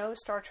would be no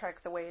Star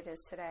Trek the way it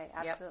is today.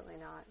 Absolutely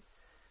not.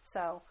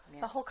 So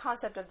the whole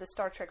concept of the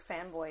Star Trek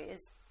fanboy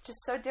is just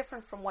so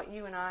different from what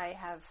you and I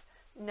have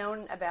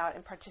known about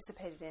and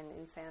participated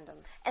in fandom.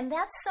 And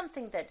that's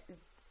something that...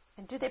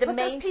 And do they put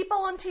those people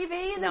on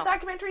TV in the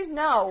documentaries?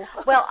 No.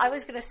 Well, I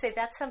was going to say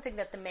that's something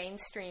that the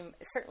mainstream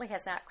certainly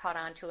has not caught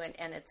on to,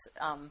 and it's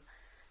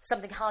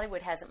something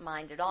Hollywood hasn't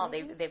minded at all.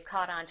 They've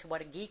caught on to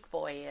what a geek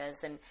boy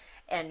is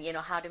and you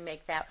know, how to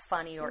make that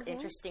funny or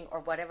interesting or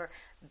whatever.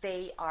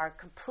 They are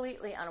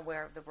completely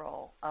unaware of the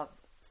role of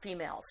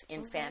females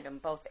in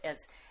fandom, both as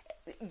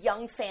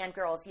young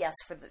fangirls, yes,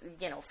 for the,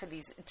 you know, for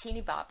these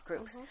teeny bop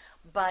groups,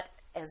 but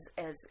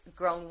as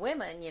grown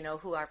women, you know,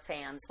 who are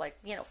fans, like,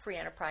 you know, Free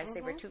Enterprise,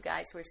 they were two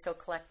guys who are still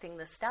collecting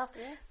this stuff.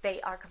 Yeah.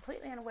 They are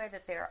completely unaware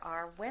that there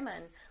are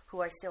women who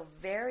are still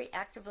very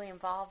actively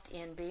involved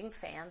in being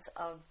fans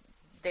of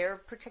their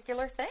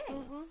particular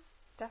thing.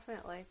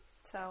 Definitely.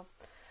 So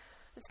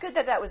it's good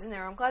that that was in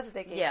there. I'm glad that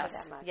they gave her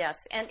that much. Yes,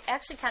 and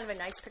actually kind of a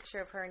nice picture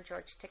of her and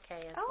George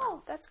Takei as well.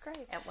 Oh, that's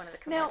great. At one of the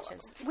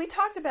conventions. Now, we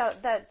talked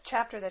about that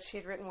chapter that she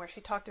had written where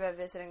she talked about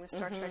visiting the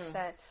Star Trek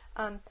set.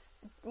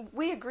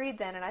 We agreed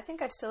then, and I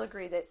think I still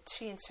agree, that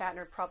she and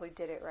Shatner probably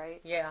did it,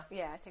 right? Yeah.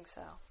 Yeah, I think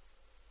so.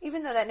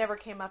 Even though that never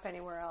came up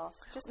anywhere else.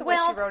 Just the way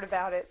she wrote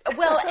about it.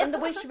 Well, and the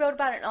way she wrote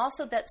about it, and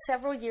also that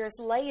several years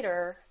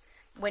later,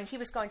 when he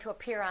was going to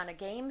appear on a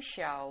game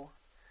show,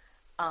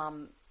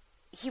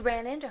 he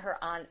ran into her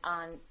on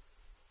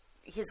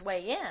his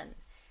way in.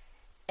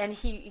 And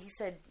he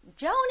said,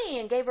 Joni,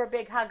 and gave her a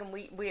big hug, and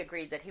we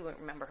agreed that he wouldn't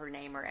remember her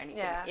name or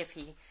anything if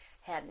he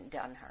hadn't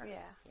done her.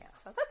 Yeah.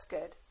 So that's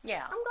good.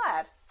 Yeah. I'm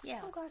glad.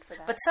 Yeah. I'm glad for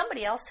that. But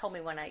somebody else told me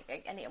when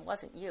and it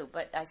wasn't you,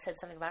 but I said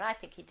something about, I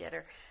think he did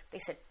her. They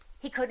said,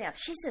 he couldn't have.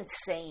 She's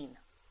insane.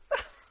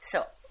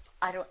 So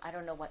I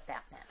don't know what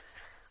that meant.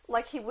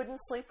 Like he wouldn't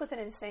sleep with an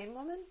insane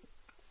woman?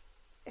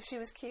 If she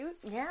was cute?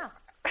 Yeah.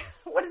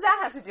 What does that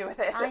have to do with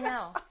it? I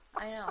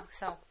know.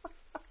 So.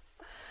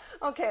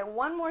 Okay,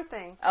 one more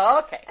thing. Oh,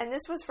 okay. And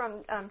this was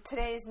from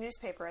today's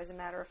newspaper, as a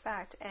matter of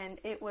fact. And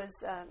it was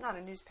not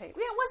a newspaper.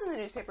 Yeah, it wasn't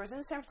the newspaper. It was in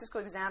the San Francisco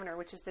Examiner,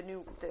 which is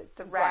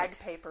the rag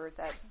paper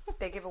that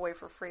they give away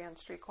for free on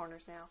street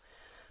corners now.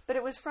 But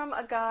it was from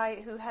a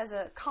guy who has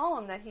a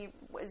column that he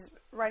was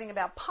writing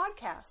about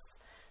podcasts.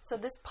 So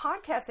this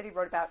podcast that he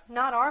wrote about,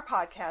 not our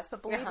podcast,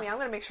 but believe me, I'm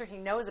going to make sure he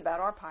knows about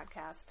our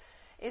podcast,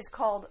 is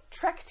called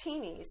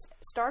Trek-Teenies,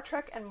 Star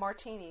Trek and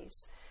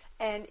Martinis.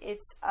 And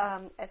it's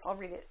I'll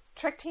read it.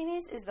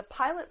 Trek-Teenies is the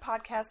pilot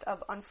podcast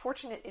of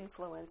Unfortunate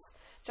Influence.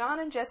 John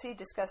and Jesse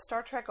discuss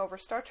Star Trek over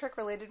Star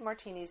Trek-related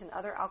martinis and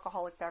other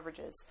alcoholic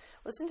beverages.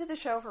 Listen to the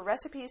show for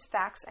recipes,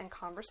 facts, and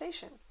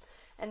conversation.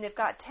 And they've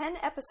got 10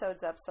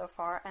 episodes up so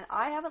far, and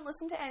I haven't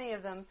listened to any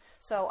of them,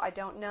 so I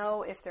don't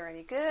know if they're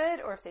any good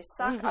or if they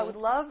suck. I would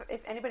love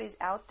if anybody's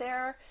out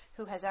there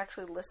who has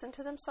actually listened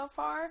to them so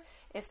far,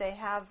 if they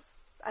have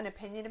an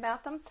opinion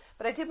about them.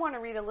 But I did want to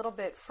read a little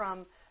bit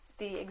from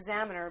the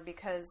Examiner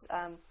because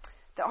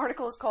the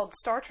article is called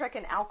Star Trek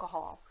and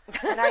Alcohol.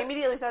 And I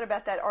immediately thought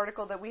about that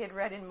article that we had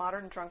read in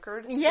Modern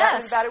Drunkard. Yes.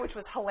 That was about it, which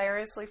was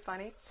hilariously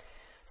funny.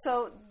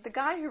 So the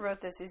guy who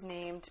wrote this is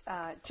named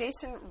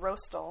Jason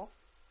Rostel.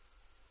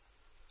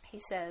 He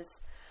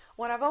says,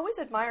 what I've always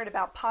admired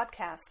about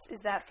podcasts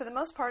is that, for the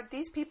most part,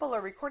 these people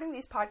are recording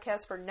these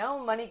podcasts for no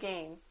money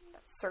gain.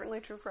 That's certainly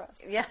true for us.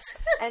 Yes.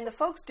 And the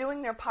folks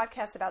doing their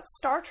podcasts about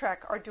Star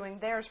Trek are doing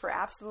theirs for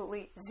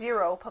absolutely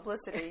zero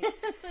publicity.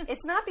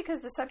 It's not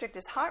because the subject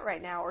is hot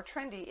right now or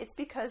trendy. It's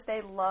because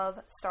they love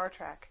Star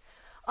Trek.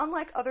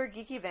 Unlike other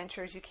geeky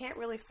ventures, you can't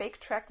really fake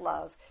Trek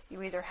love.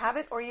 You either have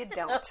it or you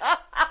don't.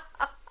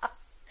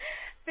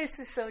 This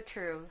is so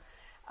true.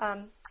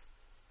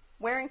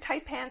 Wearing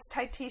tight pants,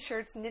 tight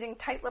t-shirts, knitting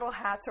tight little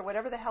hats, or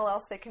whatever the hell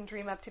else they can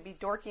dream up to be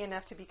dorky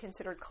enough to be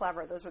considered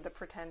clever. Those are the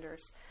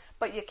pretenders.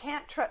 But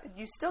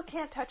you still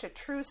can't touch a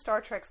true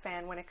Star Trek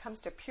fan when it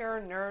comes to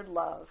pure nerd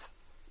love.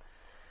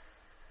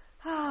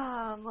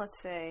 Let's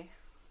see.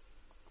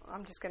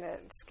 I'm just going to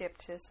skip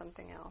to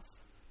something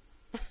else.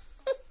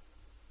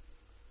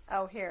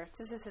 Oh, here.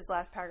 This is his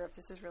last paragraph.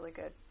 This is really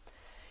good.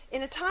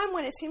 In a time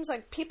when it seems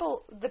like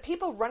the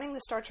people running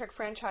the Star Trek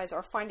franchise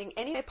are finding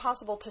any way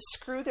possible to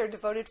screw their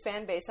devoted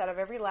fan base out of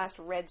every last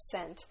red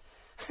cent.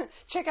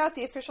 Check out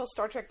the official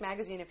Star Trek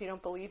magazine if you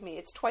don't believe me.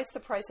 It's twice the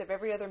price of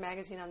every other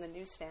magazine on the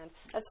newsstand.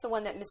 That's the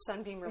one that Miss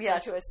Sunbeam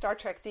referred to as Star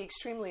Trek, the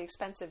extremely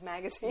expensive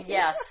magazine.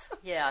 Yes.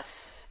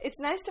 It's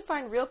nice to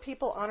find real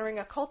people honoring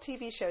a cult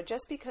TV show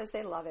just because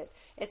they love it.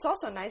 It's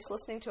also nice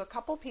listening to a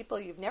couple people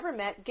you've never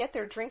met get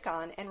their drink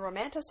on and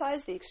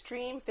romanticize the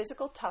extreme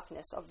physical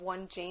toughness of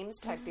one James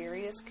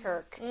Tiberius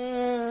Kirk.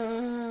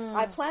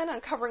 I plan on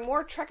covering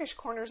more Trekish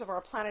corners of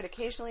our planet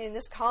occasionally in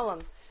this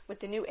column, with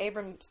the new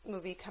Abrams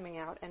movie coming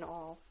out and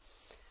all.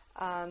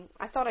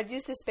 I thought I'd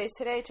use this space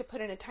today to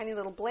put in a tiny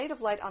little blade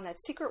of light on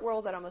that secret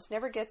world that almost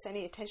never gets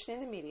any attention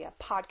in the media,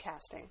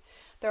 podcasting.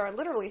 There are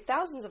literally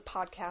thousands of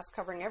podcasts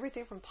covering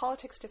everything from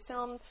politics to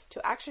film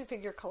to action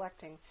figure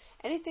collecting.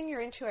 Anything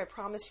you're into, I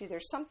promise you,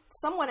 there's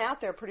someone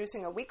out there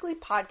producing a weekly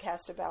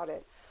podcast about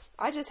it.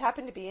 I just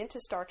happen to be into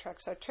Star Trek,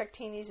 so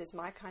Trek-Teenies is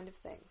my kind of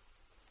thing.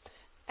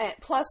 And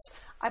plus,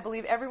 I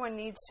believe everyone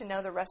needs to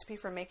know the recipe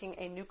for making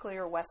a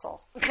nuclear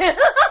vessel.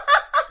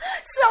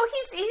 So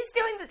he's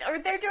doing, or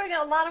they're doing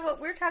a lot of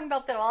what we're talking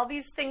about, that all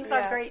these things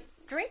are great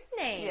drink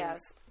names. Yes.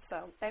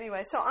 So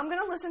anyway, I'm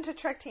going to listen to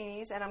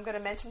Trek-Teenies, and I'm going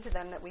to mention to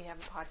them that we have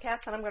a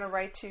podcast, and I'm going to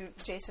write to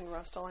Jason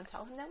Rostel and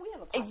tell him that we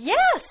have a podcast.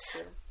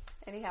 Yes.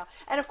 Anyhow,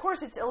 and of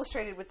course it's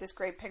illustrated with this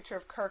great picture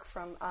of Kirk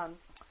from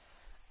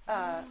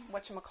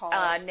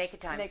whatchamacallit?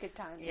 Naked Time. Naked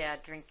Time. Yeah,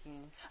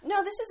 drinking.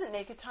 No, this isn't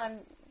Naked Time.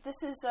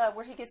 This is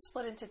where he gets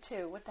split into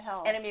two. What the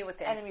hell? Enemy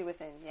Within. Enemy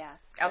Within, yeah.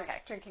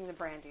 Okay. Drinking the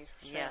brandy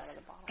straight out of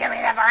the bottle. Give me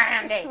the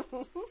brandy!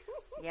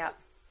 Yeah.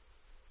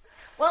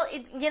 Well,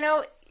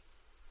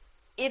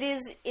 it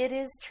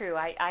is true.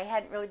 I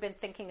hadn't really been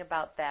thinking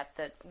about that,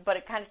 but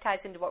it kind of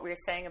ties into what we were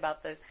saying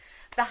about the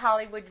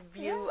Hollywood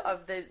view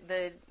of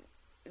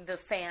the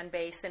fan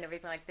base and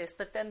everything like this.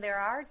 But then there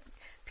are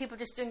people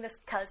just doing this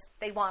because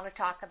they want to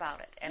talk about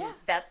it, and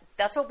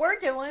that's what we're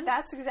doing.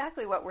 That's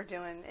exactly what we're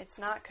doing. It's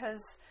not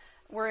because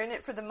we're in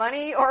it for the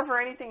money or for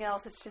anything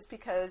else. It's just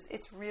because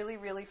it's really,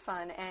 really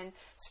fun. And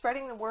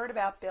spreading the word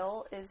about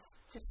Bill is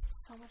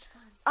just so much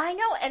fun. I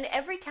know. And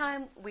every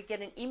time we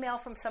get an email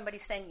from somebody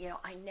saying,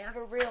 I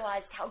never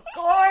realized how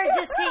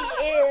gorgeous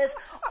he is,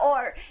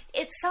 or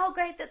it's so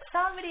great that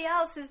somebody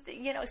else is,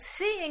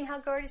 seeing how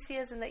gorgeous he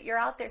is, and that you're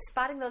out there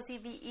spotting those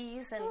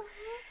EVEs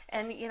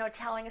and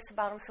telling us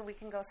about them so we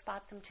can go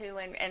spot them too.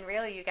 And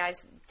really, you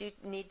guys do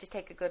need to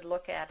take a good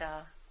look at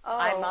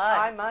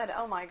iMud.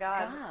 Oh, my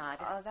God.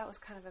 Oh, that was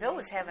kind of amazing. Bill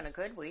was having a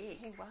good week.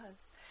 He was.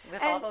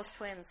 With all those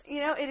twins.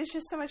 It is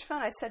just so much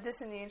fun. I said this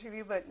in the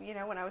interview, but,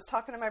 when I was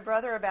talking to my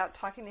brother about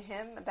talking to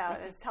him about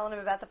and telling him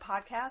about the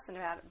podcast and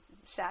about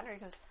Shatner, he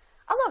goes,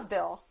 I love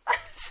Bill. I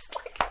was just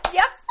like,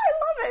 yep. I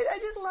love it. I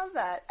just love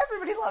that.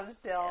 Everybody loves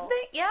Bill.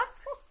 Yep.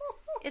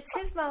 It's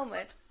his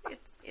moment.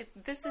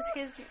 This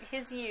is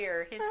his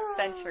year, his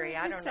century.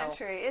 I don't know. His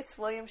century. It's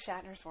William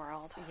Shatner's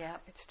world. Yeah.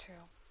 It's true.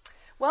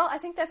 Well, I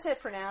think that's it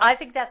for now. I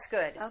think that's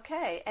good.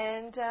 Okay.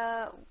 And,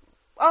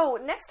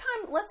 next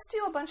time, let's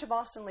do a bunch of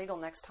Boston Legal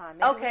next time.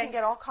 Maybe we can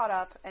get all caught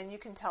up, and you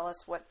can tell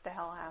us what the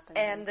hell happened.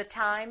 And the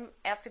time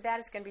after that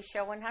is going to be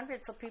show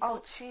 100, so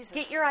people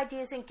get your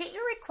ideas in. Get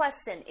your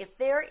requests in. If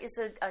there is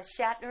a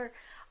Shatner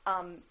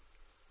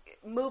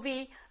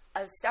movie,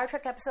 a Star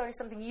Trek episode or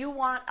something you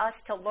want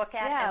us to look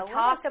at and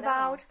talk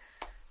about...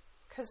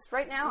 Because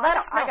right now,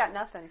 I got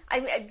nothing.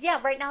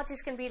 Right now it's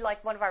just going to be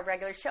like one of our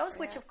regular shows,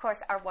 which of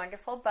course are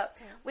wonderful, but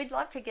we'd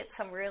love to get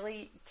some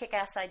really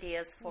kick-ass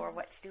ideas for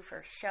what to do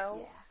for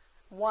show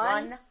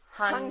 100.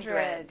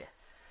 Whew.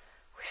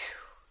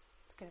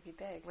 It's going to be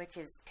big. Which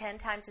is 10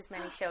 times as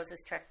many shows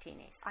as Trek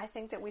Teenies. I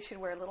think that we should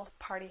wear little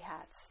party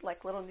hats,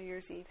 like little New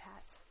Year's Eve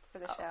hats for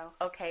the show.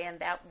 Okay, and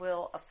that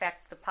will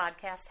affect the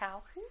podcast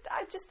how?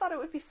 I just thought it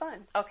would be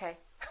fun. Okay.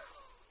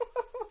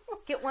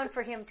 Get one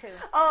for him, too.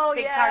 Oh,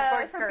 Big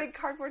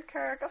Cardboard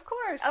Kirk. Of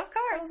course.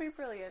 That'll be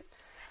brilliant.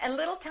 And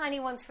little tiny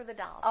ones for the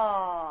dolls.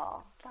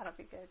 Oh, that'll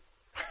be good.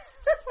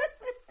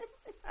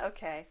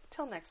 Okay,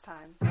 till next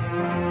time.